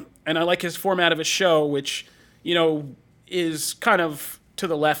his format of his show, which, is kind of to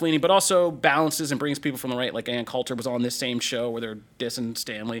the left leaning, but also balances and brings people from the right. Like Ann Coulter was on this same show where they're dissing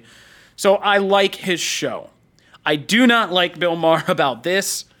Stanley. So I like his show. I do not like Bill Maher about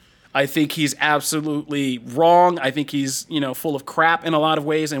this. I think he's absolutely wrong. I think he's, full of crap in a lot of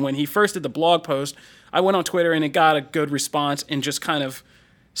ways. And when he first did the blog post, I went on Twitter and it got a good response and just kind of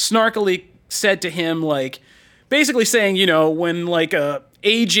snarkily said to him, like, basically saying, when like a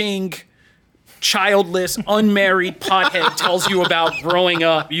aging, childless, unmarried pothead tells you about growing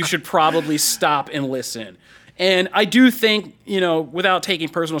up, you should probably stop and listen. And I do think, without taking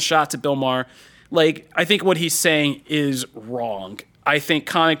personal shots at Bill Maher, like, I think what he's saying is wrong. I think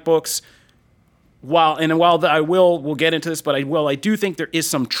comic books, we'll get into this, but I do think there is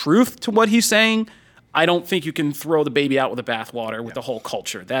some truth to what he's saying. I don't think you can throw the baby out with the bathwater with the whole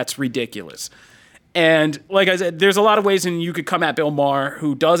culture. That's ridiculous. And like I said, there's a lot of ways and you could come at Bill Maher,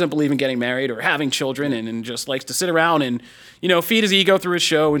 who doesn't believe in getting married or having children and just likes to sit around and, feed his ego through his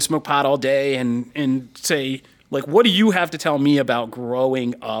show and smoke pot all day and say, like, what do you have to tell me about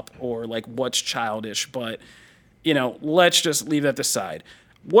growing up or, like, what's childish? But, let's just leave that aside.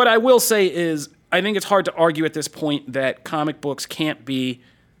 What I will say is I think it's hard to argue at this point that comic books can't be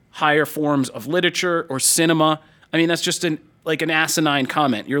higher forms of literature or cinema. I mean, that's just an asinine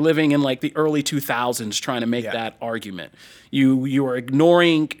comment. You're living in, like, the early 2000s trying to make that argument. You are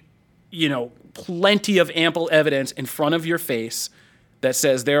ignoring, plenty of ample evidence in front of your face that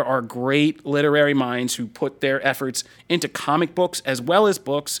says there are great literary minds who put their efforts into comic books as well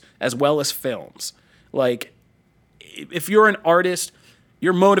as films. Like, if you're an artist,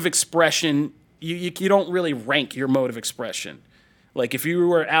 your mode of expression, you don't really rank your mode of expression. Like, if you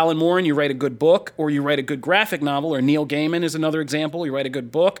were Alan Moore and you write a good book or you write a good graphic novel, or Neil Gaiman is another example, you write a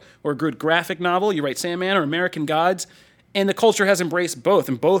good book or a good graphic novel, you write Sandman or American Gods, and the culture has embraced both,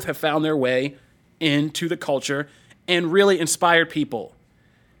 and both have found their way into the culture and really inspired people.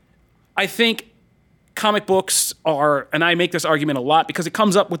 I think comic books are, and I make this argument a lot because it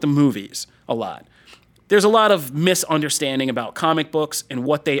comes up with the movies a lot. There's a lot of misunderstanding about comic books and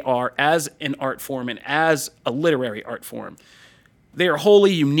what they are as an art form and as a literary art form. They are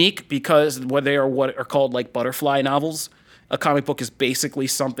wholly unique because they are what are called, like, butterfly novels. A comic book is basically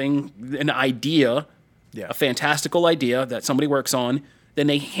an idea, a fantastical idea that somebody works on. Then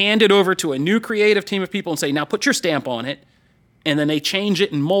they hand it over to a new creative team of people and say, now put your stamp on it. And then they change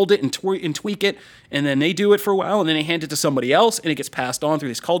it and mold it and tweak it. And then they do it for a while. And then they hand it to somebody else. And it gets passed on through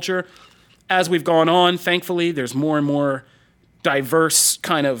this culture. As we've gone on, thankfully, there's more and more diverse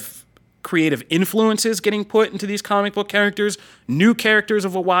kind of creative influences getting put into these comic book characters. New characters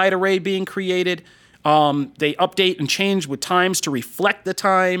of a wide array being created. They update and change with times to reflect the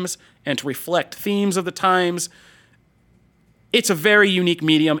times and to reflect themes of the times. It's a very unique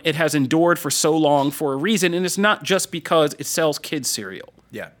medium. It has endured for so long for a reason, and it's not just because it sells kids cereal.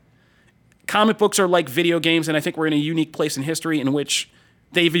 Yeah. Comic books are like video games, and I think we're in a unique place in history in which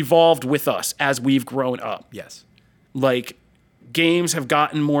they've evolved with us as we've grown up. Yes. Like, games have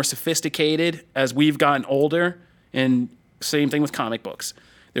gotten more sophisticated as we've gotten older, and same thing with comic books.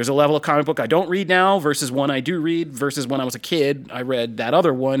 There's a level of comic book I don't read now versus one I do read versus when I was a kid. I read that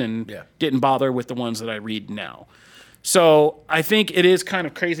other one and didn't bother with the ones that I read now. So I think it is kind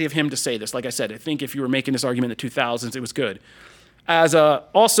of crazy of him to say this. Like I said, I think if you were making this argument in the 2000s, it was good. As a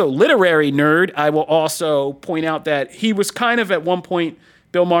also literary nerd, I will also point out that he was kind of at one point,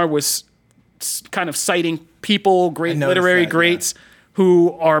 Bill Maher was kind of citing people, great literary greats,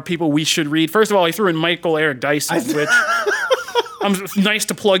 who are people we should read. First of all, he threw in Michael Eric Dyson, which nice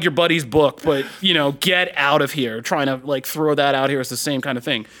to plug your buddy's book, but, get out of here. Trying to, like, throw that out here is the same kind of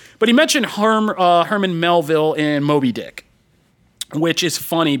thing. But he mentioned Herman Melville in Moby Dick, which is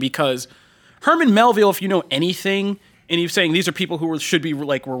funny because Herman Melville, if you know anything, and he's saying these are people who were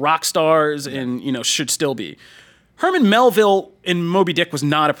rock stars and, should still be. Herman Melville in Moby Dick was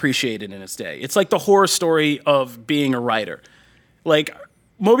not appreciated in its day. It's like the horror story of being a writer. Like,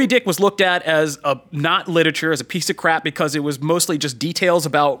 Moby Dick was looked at as not literature, as a piece of crap because it was mostly just details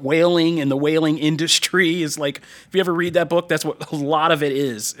about whaling and the whaling industry. Is like, if you ever read that book, that's what a lot of it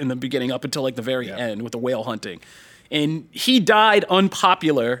is in the beginning up until, like, the very end with the whale hunting. And he died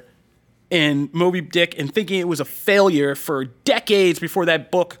unpopular in Moby Dick and thinking it was a failure for decades before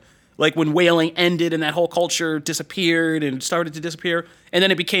that book, like when whaling ended and that whole culture disappeared and started to disappear. And then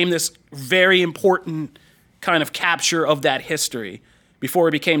it became this very important kind of capture of that history before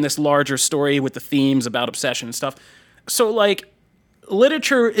it became this larger story with the themes about obsession and stuff. So, like,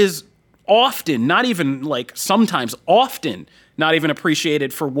 literature is often, not even, like, sometimes, often not even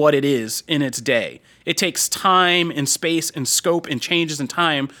appreciated for what it is in its day. It takes time and space and scope and changes in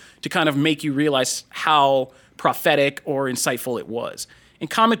time to kind of make you realize how prophetic or insightful it was. And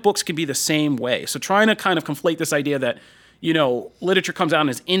comic books can be the same way. So trying to kind of conflate this idea that, literature comes out and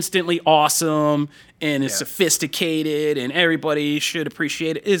is instantly awesome and is Yeah. sophisticated and everybody should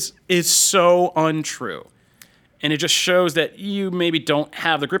appreciate it is so untrue. And it just shows that you maybe don't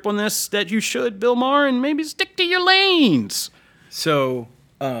have the grip on this that you should, Bill Maher, and maybe stick to your lanes. So,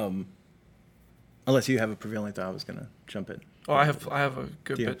 unless you have a prevailing thought, I was gonna jump in. Oh, I have a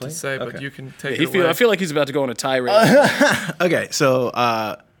good Do you bit play? to say, but Okay. you can take it away. I feel like he's about to go on a tirade. Okay, so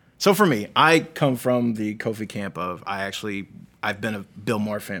for me, I come from the Kofi camp of I've been a Bill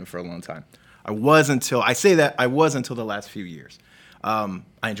Maher fan for a long time. I was until the last few years. I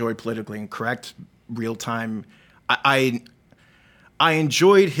enjoyed politically incorrect, real time. I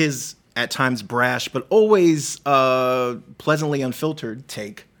enjoyed his at times brash, but always pleasantly unfiltered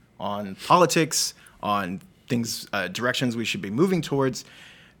take on politics, on things, directions we should be moving towards,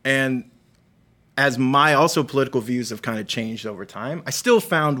 and as my also political views have kind of changed over time, I still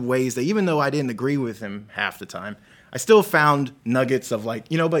found ways that even though I didn't agree with him half the time, I still found nuggets of like,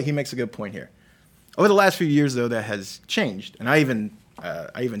 but he makes a good point here. Over the last few years, though, that has changed, and I even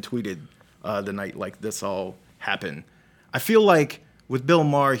tweeted the night like this all happened. I feel like with Bill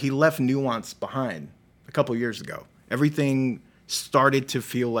Maher, he left nuance behind a couple years ago. Everything started to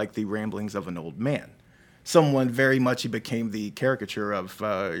feel like the ramblings of an old man. Someone very much he became the caricature of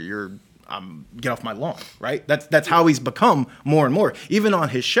get off my lawn, right? That's how he's become more and more. Even on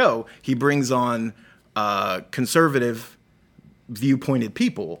his show, he brings on conservative, viewpointed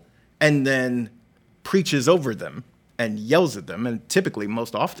people and then preaches over them and yells at them. And typically,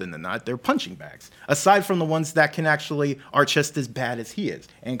 most often than not, they're punching bags. Aside from the ones that are just as bad as he is,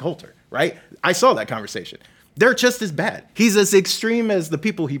 and Coulter, right? I saw that conversation. They're just as bad. He's as extreme as the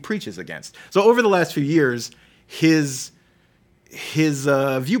people he preaches against. So over the last few years, his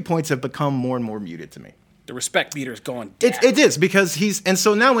viewpoints have become more and more muted to me. The respect meter's going down. It is because and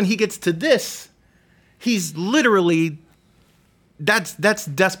so now when he gets to this, he's literally, that's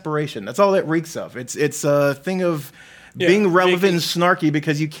desperation. That's all it reeks of. It's a thing of being relevant and snarky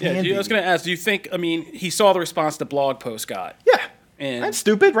because you can be. I was going to ask, do you think, he saw the response the blog post got. Yeah. And that's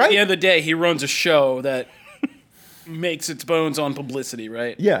stupid, right? At the end of the day, he runs a show that makes its bones on publicity,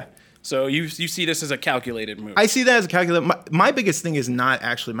 right? Yeah. So you see this as a calculated move. I see that as a calculated. My biggest thing is not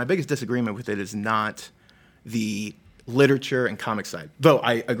actually, my biggest disagreement with it is not the literature and comic side. Though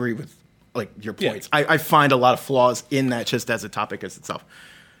I agree with your points. Yeah. I find a lot of flaws in that just as a topic as itself.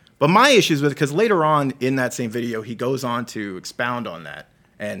 But my issue is with, because later on in that same video, he goes on to expound on that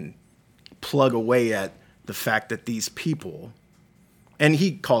and plug away at the fact that these people, and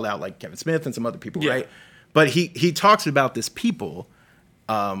he called out like Kevin Smith and some other people, right? But he talks about this people,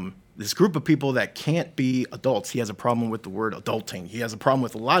 this group of people that can't be adults. He has a problem with the word adulting. He has a problem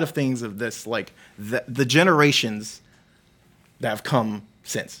with a lot of things of this, like the generations that have come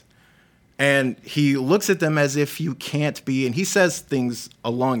since. And he looks at them as if you can't be, and he says things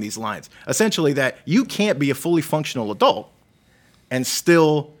along these lines. Essentially that you can't be a fully functional adult and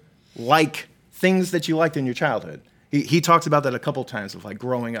still like things that you liked in your childhood. He talks about that a couple times of like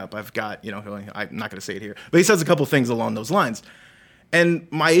growing up. I've got, I'm not going to say it here, but he says a couple things along those lines. And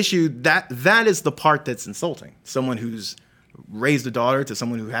my issue, that is the part that's insulting. Someone who's raised a daughter, to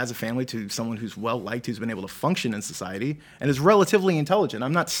someone who has a family, to someone who's well-liked, who's been able to function in society, and is relatively intelligent.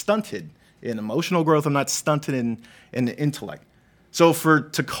 I'm not stunted in emotional growth. I'm not stunted in intellect. So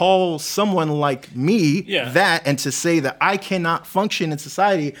to call someone like me that, and to say that I cannot function in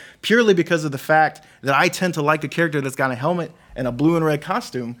society purely because of the fact that I tend to like a character that's got a helmet and a blue and red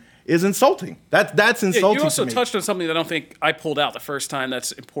costume is insulting. That's insulting. You also to me. touched on something that I don't think I pulled out the first time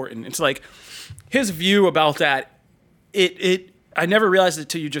that's important. It's like his view about that. I never realized it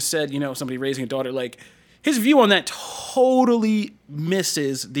till you just said, somebody raising a daughter. Like his view on that totally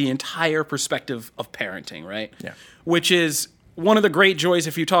misses the entire perspective of parenting, right? Yeah. Which is one of the great joys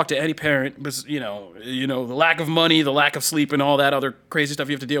if you talk to any parent, was the lack of money, the lack of sleep, and all that other crazy stuff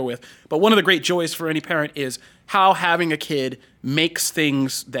you have to deal with. But one of the great joys for any parent is how having a kid makes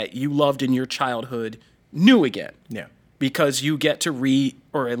things that you loved in your childhood new again. Yeah. Because you get to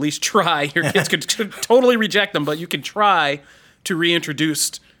or at least try. Your kids could totally reject them, but you can try to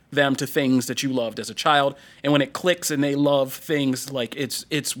reintroduce them to things that you loved as a child. And when it clicks and they love things, like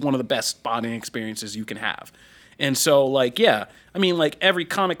it's one of the best bonding experiences you can have. And so, every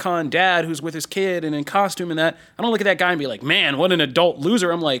Comic-Con dad who's with his kid and in costume and that, I don't look at that guy and be like, man, what an adult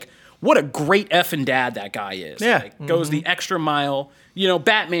loser. I'm like, what a great effing dad that guy is. Yeah. Goes the extra mile.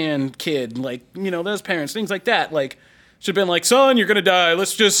 Batman kid, those parents, things like that. Like, should have been like, son, you're going to die.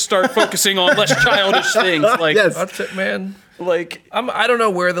 Let's just start focusing on less childish things. Like, yes. That's it, man. Like, I don't know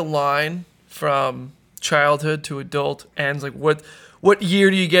where the line from childhood to adult ends. Like, what year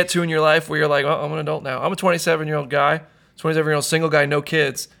do you get to in your life where you're like, oh, I'm an adult now? I'm a 27-year-old guy. 27-year-old single guy, no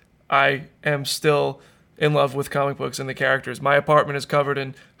kids. I am still in love with comic books and the characters. My apartment is covered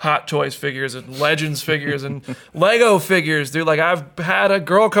in Hot Toys figures and Legends figures and Lego figures, dude. Like, I've had a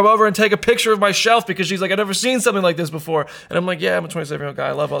girl come over and take a picture of my shelf because she's like, I've never seen something like this before. And I'm like, yeah, I'm a 27-year-old guy.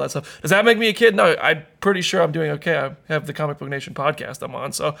 I love all that stuff. Does that make me a kid? No, I'm pretty sure I'm doing okay. I have the Comic Book Nation podcast I'm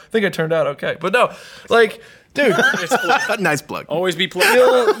on, so I think I turned out okay. But no, like, dude. Nice plug. Always be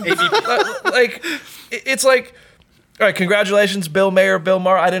plugged. Like, it's like, all right, congratulations, Bill Mayer, Bill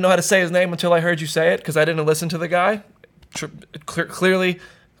Maher. I didn't know how to say his name until I heard you say it because I didn't listen to the guy. Clearly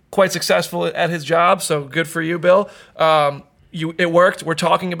quite successful at his job, so good for you, Bill. It worked. We're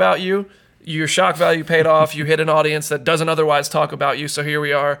talking about you. Your shock value paid off. You hit an audience that doesn't otherwise talk about you, so here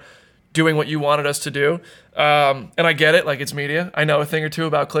we are doing what you wanted us to do. And I get it, like, it's media. I know a thing or two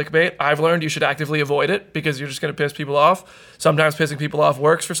about clickbait. I've learned you should actively avoid it because you're just going to piss people off. Sometimes pissing people off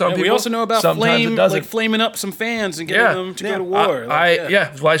works for some people. We also know about flaming up some fans and getting them to go to war.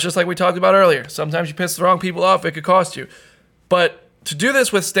 Well, it's just like we talked about earlier. Sometimes you piss the wrong people off, it could cost you. But to do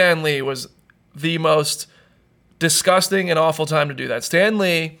this with Stan Lee was the most disgusting and awful time to do that. Stan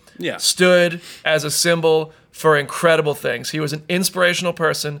Lee stood as a symbol for incredible things. He was an inspirational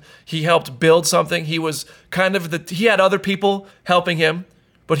person. He helped build something. He was he had other people helping him,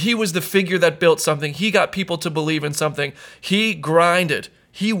 but he was the figure that built something. He got people to believe in something. He grinded.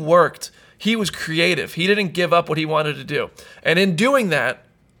 He worked. He was creative. He didn't give up what he wanted to do. And in doing that,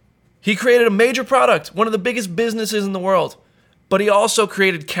 he created a major product, one of the biggest businesses in the world. But he also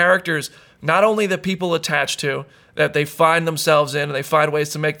created characters, not only that people attach to, that they find themselves in, and they find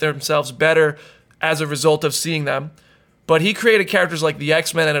ways to make themselves better as a result of seeing them. But he created characters like the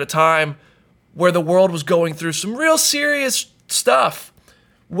X-Men at a time where the world was going through some real serious stuff,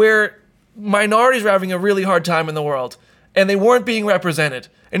 where minorities were having a really hard time in the world, and they weren't being represented.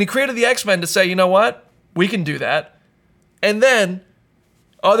 And he created the X-Men to say, you know what? We can do that. And then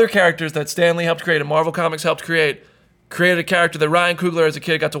other characters that Stan Lee helped create and Marvel Comics helped created a character that Ryan Coogler as a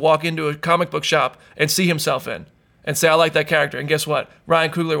kid got to walk into a comic book shop and see himself in. And say, I like that character. And guess what?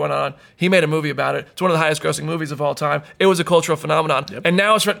 Ryan Coogler went on. He made a movie about it. It's one of the highest grossing movies of all time. It was a cultural phenomenon. Yep. And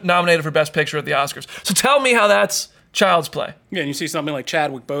now it's nominated for Best Picture at the Oscars. So tell me how that's child's play. Yeah, and you see something like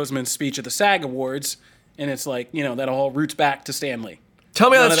Chadwick Boseman's speech at the SAG Awards, and it's like, that all roots back to Stan Lee. Tell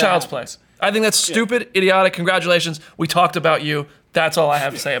me how that's child's play. I think that's stupid, idiotic. Congratulations. We talked about you. That's all I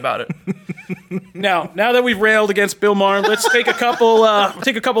have to say about it. Now that we've railed against Bill Maher, let's take a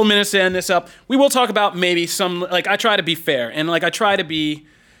couple minutes to end this up. We will talk about maybe some, I try to be fair, and I try to be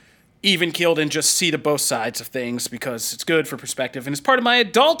even-keeled and just see the both sides of things because it's good for perspective, and it's part of my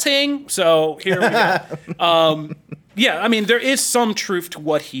adulting, so here we go. There is some truth to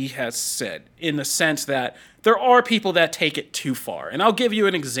what he has said in the sense that there are people that take it too far, and I'll give you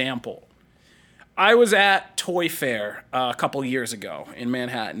an example. I was at Toy Fair a couple years ago in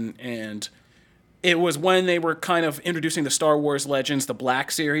Manhattan, and it was when they were kind of introducing the Star Wars Legends, the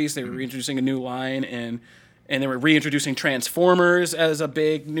Black Series. They were reintroducing a new line, and they were reintroducing Transformers as a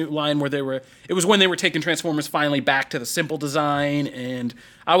big new line it was when they were taking Transformers finally back to the simple design, and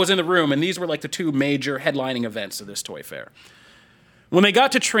I was in the room, and these were the two major headlining events of this Toy Fair. When they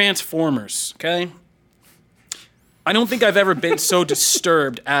got to Transformers, okay, I don't think I've ever been so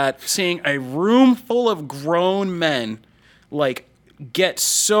disturbed at seeing a room full of grown men, get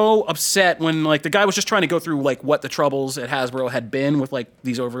so upset when, the guy was just trying to go through, what the troubles at Hasbro had been with,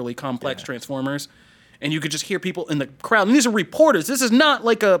 these overly complex Transformers. And you could just hear people in the crowd. And these are reporters. This is not,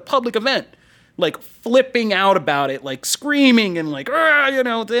 a public event. Flipping out about it, screaming and,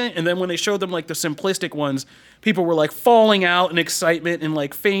 And then when they showed them, the simplistic ones, people were, falling out in excitement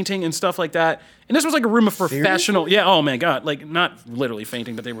and, fainting and stuff like that. And this was, a room of professional... Seriously? Yeah, oh, my God. Not literally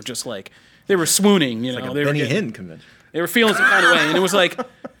fainting, but they were just, they were swooning, It's like a Benny Hinn convention. They were feeling some kind of way. And it was,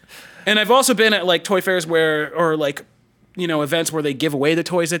 And I've also been at, toy fairs events where they give away the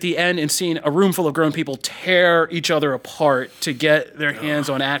toys at the end and seen a room full of grown people tear each other apart to get their hands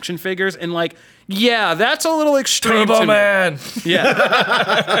on action figures. And, yeah, that's a little extreme. Turbo Man. Yeah.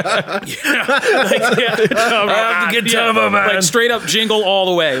 I have to get Turbo Man. Straight up jingle all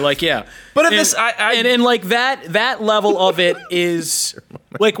the way. Yeah. But that level of it is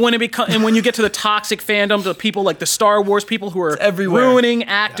when you get to the toxic fandom, the people the Star Wars people who are ruining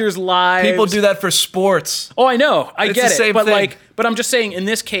actors' lives. People do that for sports. Oh, I know. I get it. Same thing. But I'm just saying, in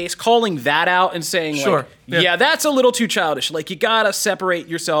this case, calling that out and saying, yeah, that's a little too childish. You gotta separate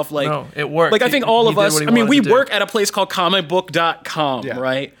yourself. No, it worked. I think all of us. We work at a place called comicbook.com,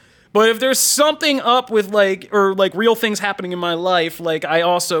 right? But if there's something up with real things happening in my life, I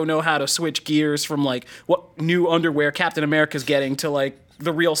also know how to switch gears from what new underwear Captain America's getting to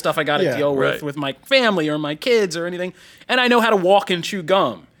the real stuff I got to Yeah, deal right. with my family or my kids or anything. And I know how to walk and chew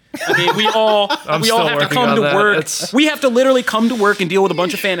gum. I mean, we all still have to working come on to that. work. It's- We have to literally come to work and deal with a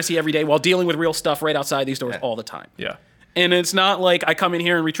bunch of fantasy every day while dealing with real stuff right outside these doors all the time. Yeah. And it's not like I come in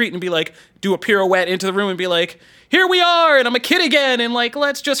here and retreat and be like, do a pirouette into the room and be like, here we are, and I'm a kid again, and like,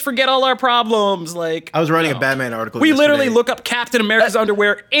 let's just forget all our problems. Like, I was writing a Batman article. we literally yesterday. look up Captain America's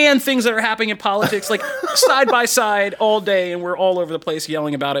underwear and things that are happening in politics, like side by side all day, and we're all over the place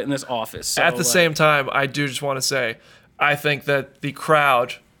yelling about it in this office. So, At the like, same time, I do just want to say, I think that the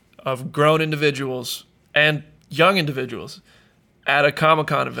crowd of grown individuals and young individuals at a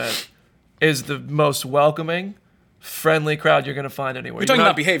Comic-Con event is the most welcoming, friendly crowd you're going to find anywhere. you're talking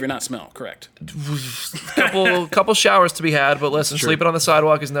about behavior, not smell, correct? couple showers to be had, but listen, sleeping on the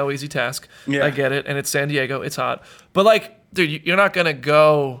sidewalk is no easy task. Yeah. I get it, and it's San Diego, it's hot. But like, dude, you're not gonna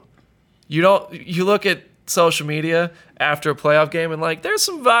go. You look at social media after a playoff game, and like, there's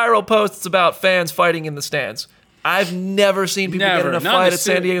some viral posts about fans fighting in the stands. I've never seen people get in a Not fight the at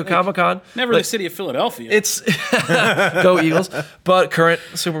San city- Diego like, Comic-Con. Never in Like, the city of Philadelphia. it's go Eagles, but current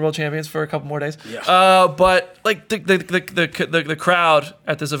Super Bowl champions for a couple more days. Yeah. But like the crowd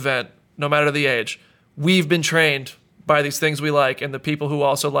at this event, no matter the age, we've been trained by these things we like and the people who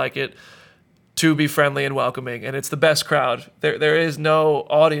also like it to be friendly and welcoming, and it's the best crowd. There is no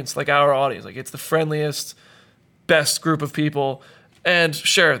audience like our audience. Like, it's the friendliest, best group of people. And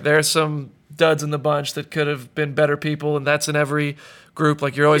sure, there's some duds in the bunch that could have been better people, and that's in every group.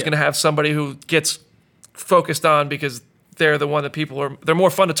 Like, you're always going to have somebody who gets focused on because they're the one that they're more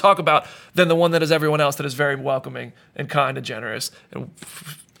fun to talk about than the one that is everyone else that is very welcoming and kind and generous and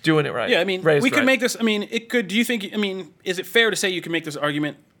doing it right. Yeah, I mean, raised we could right. make this. I mean, it could. Do you think? I mean, is it fair to say you can make this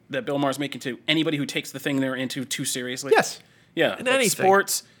argument that Bill Maher's making to anybody who takes the thing they're into too seriously? Yes. Yeah, In like anything.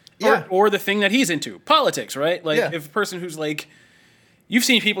 sports, Yeah. or the thing that he's into, politics, right? Like, Yeah. if a person who's like, you've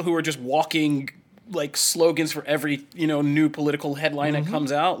seen people who are just walking like slogans for every new political headline that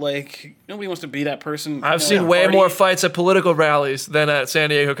comes out. Like, nobody wants to be that person. I've you seen know, way party. more fights at political rallies than at San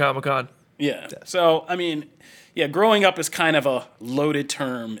Diego Comic-Con. Yeah. So, I mean, yeah, growing up is kind of a loaded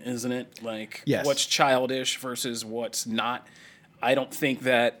term, isn't it? Like, Yes. what's childish versus what's not. I don't think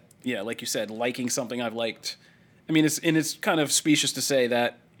that, like you said, liking something I've liked. I mean, it's kind of specious to say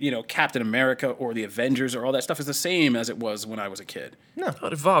that, Captain America or the Avengers or all that stuff is the same as it was when I was a kid. It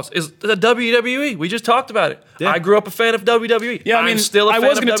evolves. Is the WWE? We just talked about it. Yeah. I grew up a fan of WWE. Yeah, I mean, I'm still a I fan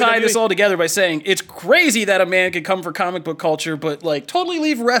was of going to tie WWE. this all together by saying it's crazy that a man could come for comic book culture, but like totally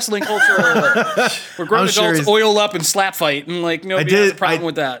leave wrestling culture where grown I'm sure adults he's- oil up and slap fight, and like nobody has a problem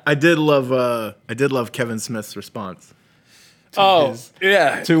with that. I did love Kevin Smith's response. Oh,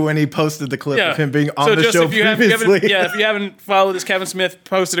 yeah. To when he posted the clip of him being on So the just show if you previously. if you haven't followed this, Kevin Smith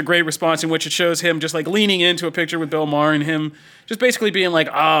posted a great response in which it shows him just like leaning into a picture with Bill Maher and him just basically being like,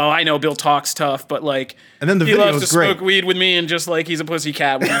 "Oh, I know Bill talks tough, but like, And then the he video loves is to great. smoke weed with me and just like he's a pussy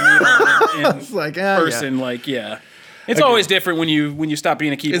cat with me in It's like, yeah. person, like yeah." It's always different when you stop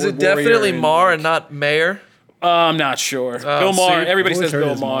being a keyboard Is it warrior definitely Marr and not Mayer? I'm not sure. Bill Maher. see, Everybody I've says always heard Bill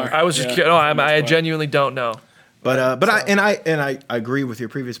it as Maher. Maher. I was just Yeah. kidding. No, I genuinely don't know. But I agree with your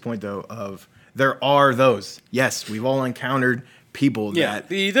previous point though of there are those. Yes, we've all encountered people Yeah, that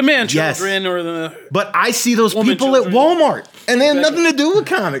the man Yes. children or the but I see those Woman people at children. Walmart and they have nothing to do with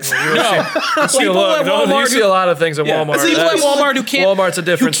comics. You people at you Walmart see a lot of things at Yeah. Walmart. People at Walmart who can't Walmart's a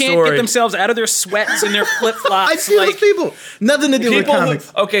different who can't story. get themselves out of their sweats and their flip flops. I see those people. Nothing to do with People who-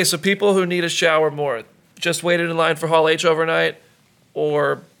 comics. Okay, so people who need a shower more just waited in line for Hall H overnight,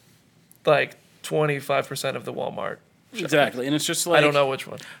 or like 25% of the Walmart. Exactly, and it's just like I don't know which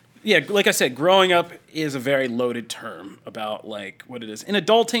one. Yeah, like I said, growing up is a very loaded term about like what it is. In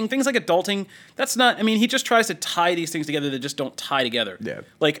adulting, things like adulting, that's not. I mean, he just tries to tie these things together that just don't tie together. Yeah.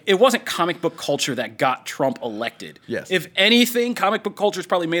 Like it wasn't comic book culture that got Trump elected. Yes. If anything, comic book culture is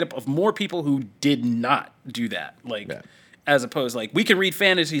probably made up of more people who did not do that. Like. Yeah. As opposed, like, we can read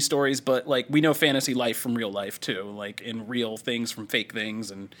fantasy stories, but, like, we know fantasy life from real life, too. Like, in real things from fake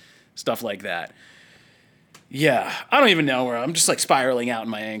things and stuff like that. Yeah, I don't even know where I'm just, like, spiraling out in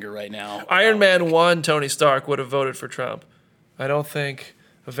my anger right now. Iron Man 1, Tony Stark would have voted for Trump. I don't think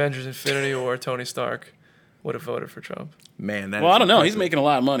Avengers Infinity War, Tony Stark would have voted for Trump. Man, that Well, is I don't know. He's impressive. making a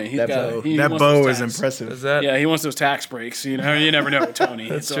lot of money. He's that got, bow. he That wants bow those is tax- impressive. Is that? Yeah, he wants those tax breaks. You know, you never know with Tony.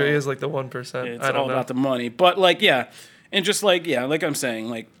 That's It's true. He all- is like the 1%. It's I don't all know. about the money. But, like, yeah. And just, like, yeah, like I'm saying,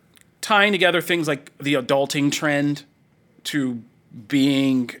 like, tying together things like the adulting trend to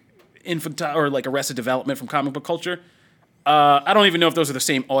being infantile or, like, Arrested Development from comic book culture, I don't even know if those are the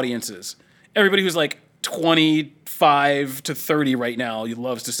same audiences. Everybody who's, like, 25 to 30 right now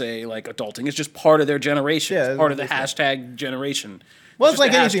loves to say, like, adulting. It's just part of their generation. Yeah, It's part of the that's hashtag generation. Well, it's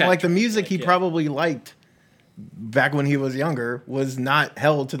like the anything. hashtag Like the trend, music like, he yeah. probably liked back when he was younger was not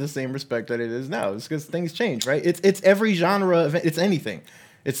held to the same respect that it is now. It's because things change, right? It's every genre of it's anything.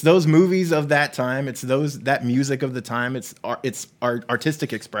 It's those movies of that time. It's that music of the time. It's our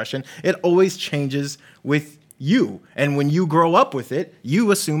artistic expression. It always changes with you, and when you grow up with it,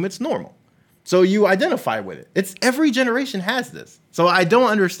 you assume it's normal. So you identify with it. It's every generation has this. So I don't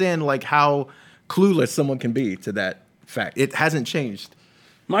understand like how clueless someone can be to that fact. It hasn't changed.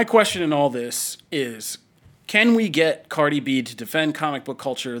 My question in all this is, can we get Cardi B to defend comic book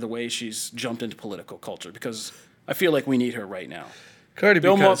culture the way she's jumped into political culture? Because I feel like we need her right now. Cardi B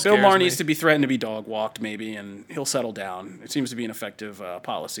Bill Bill Maher needs to be threatened to be dog walked, maybe, and he'll settle down. It seems to be an effective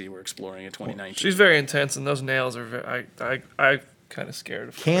policy we're exploring in 2019. She's very intense, and those nails are very. I kind of scared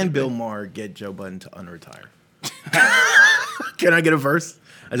of her. Can Bill Maher get Joe Budden to unretire? Can I get a verse?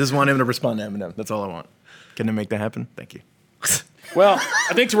 I just want him to respond to Eminem. That's all I want. Can I make that happen? Thank you. Well,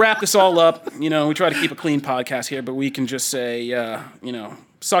 I think to wrap this all up, we try to keep a clean podcast here, but we can just say,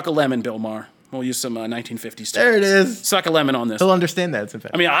 suck a lemon, Bill Maher. We'll use some 1950s. There it is. Suck a lemon on this. He'll understand that. It's in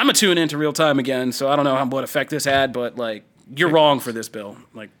fact. I mean, I'm a tune into real time again, so I don't know what effect this had, but like, you're wrong for this, Bill.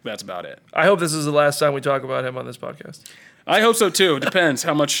 Like, that's about it. I hope this is the last time we talk about him on this podcast. I hope so too. It depends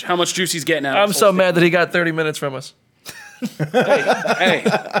how much juice he's getting out. I'm so mad that he got 30 minutes from us. Hey,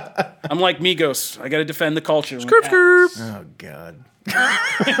 I'm like Migos. I got to defend the culture. Skirp, skirp. Oh God.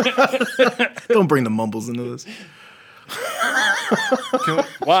 Don't bring the mumbles into this.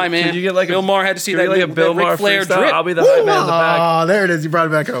 Why, man? Can you get like Bill Maher had to see that, like a Bill Ric Maher Flair freestyle? drip. I'll be the hype man in the back. Oh, there it is. You brought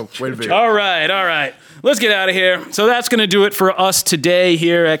it back home. Wait a minute. All right. Let's get out of here. So that's going to do it for us today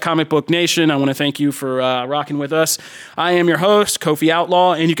here at Comic Book Nation. I want to thank you for rocking with us. I am your host, Kofi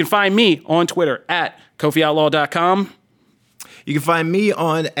Outlaw, and you can find me on Twitter at KofiOutlaw.com. You can find me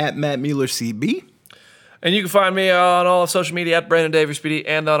on @MattMuellerCB. And you can find me on all of social media at Brandon Davis PD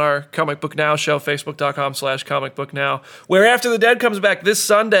and on our Comic Book Now show, Facebook.com/Comic Book Now, where After the Dead comes back this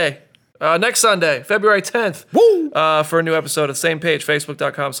Sunday, next Sunday, February 10th, for a new episode of the same page,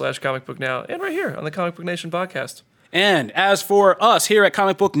 Facebook.com/Comic Book Now, and right here on the Comic Book Nation podcast. And as for us here at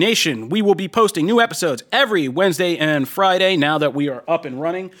Comic Book Nation, we will be posting new episodes every Wednesday and Friday now that we are up and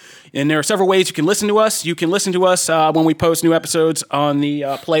running. And there are several ways you can listen to us. You can listen to us when we post new episodes on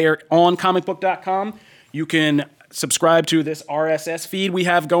the player on comicbook.com. You can subscribe to this RSS feed we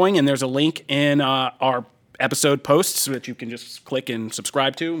have going, and there's a link in our episode posts that you can just click and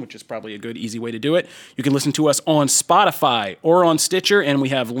subscribe to, which is probably a good, easy way to do it. You can listen to us on Spotify or on Stitcher, and we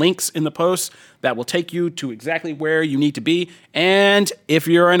have links in the posts that will take you to exactly where you need to be. And if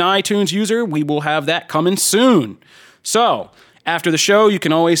you're an iTunes user, we will have that coming soon. So, after the show, you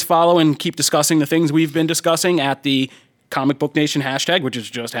can always follow and keep discussing the things we've been discussing at the Comic Book Nation hashtag, which is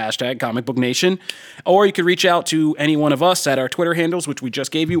just hashtag Comic Book Nation. Or you could reach out to any one of us at our Twitter handles, which we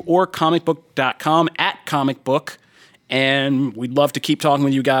just gave you, or comicbook.com @comicbook. And we'd love to keep talking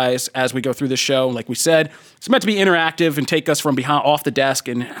with you guys as we go through the show. Like we said, it's meant to be interactive and take us from behind off the desk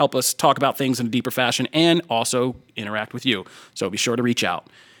and help us talk about things in a deeper fashion and also interact with you. So be sure to reach out.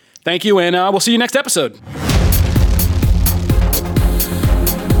 Thank you, and we'll see you next episode.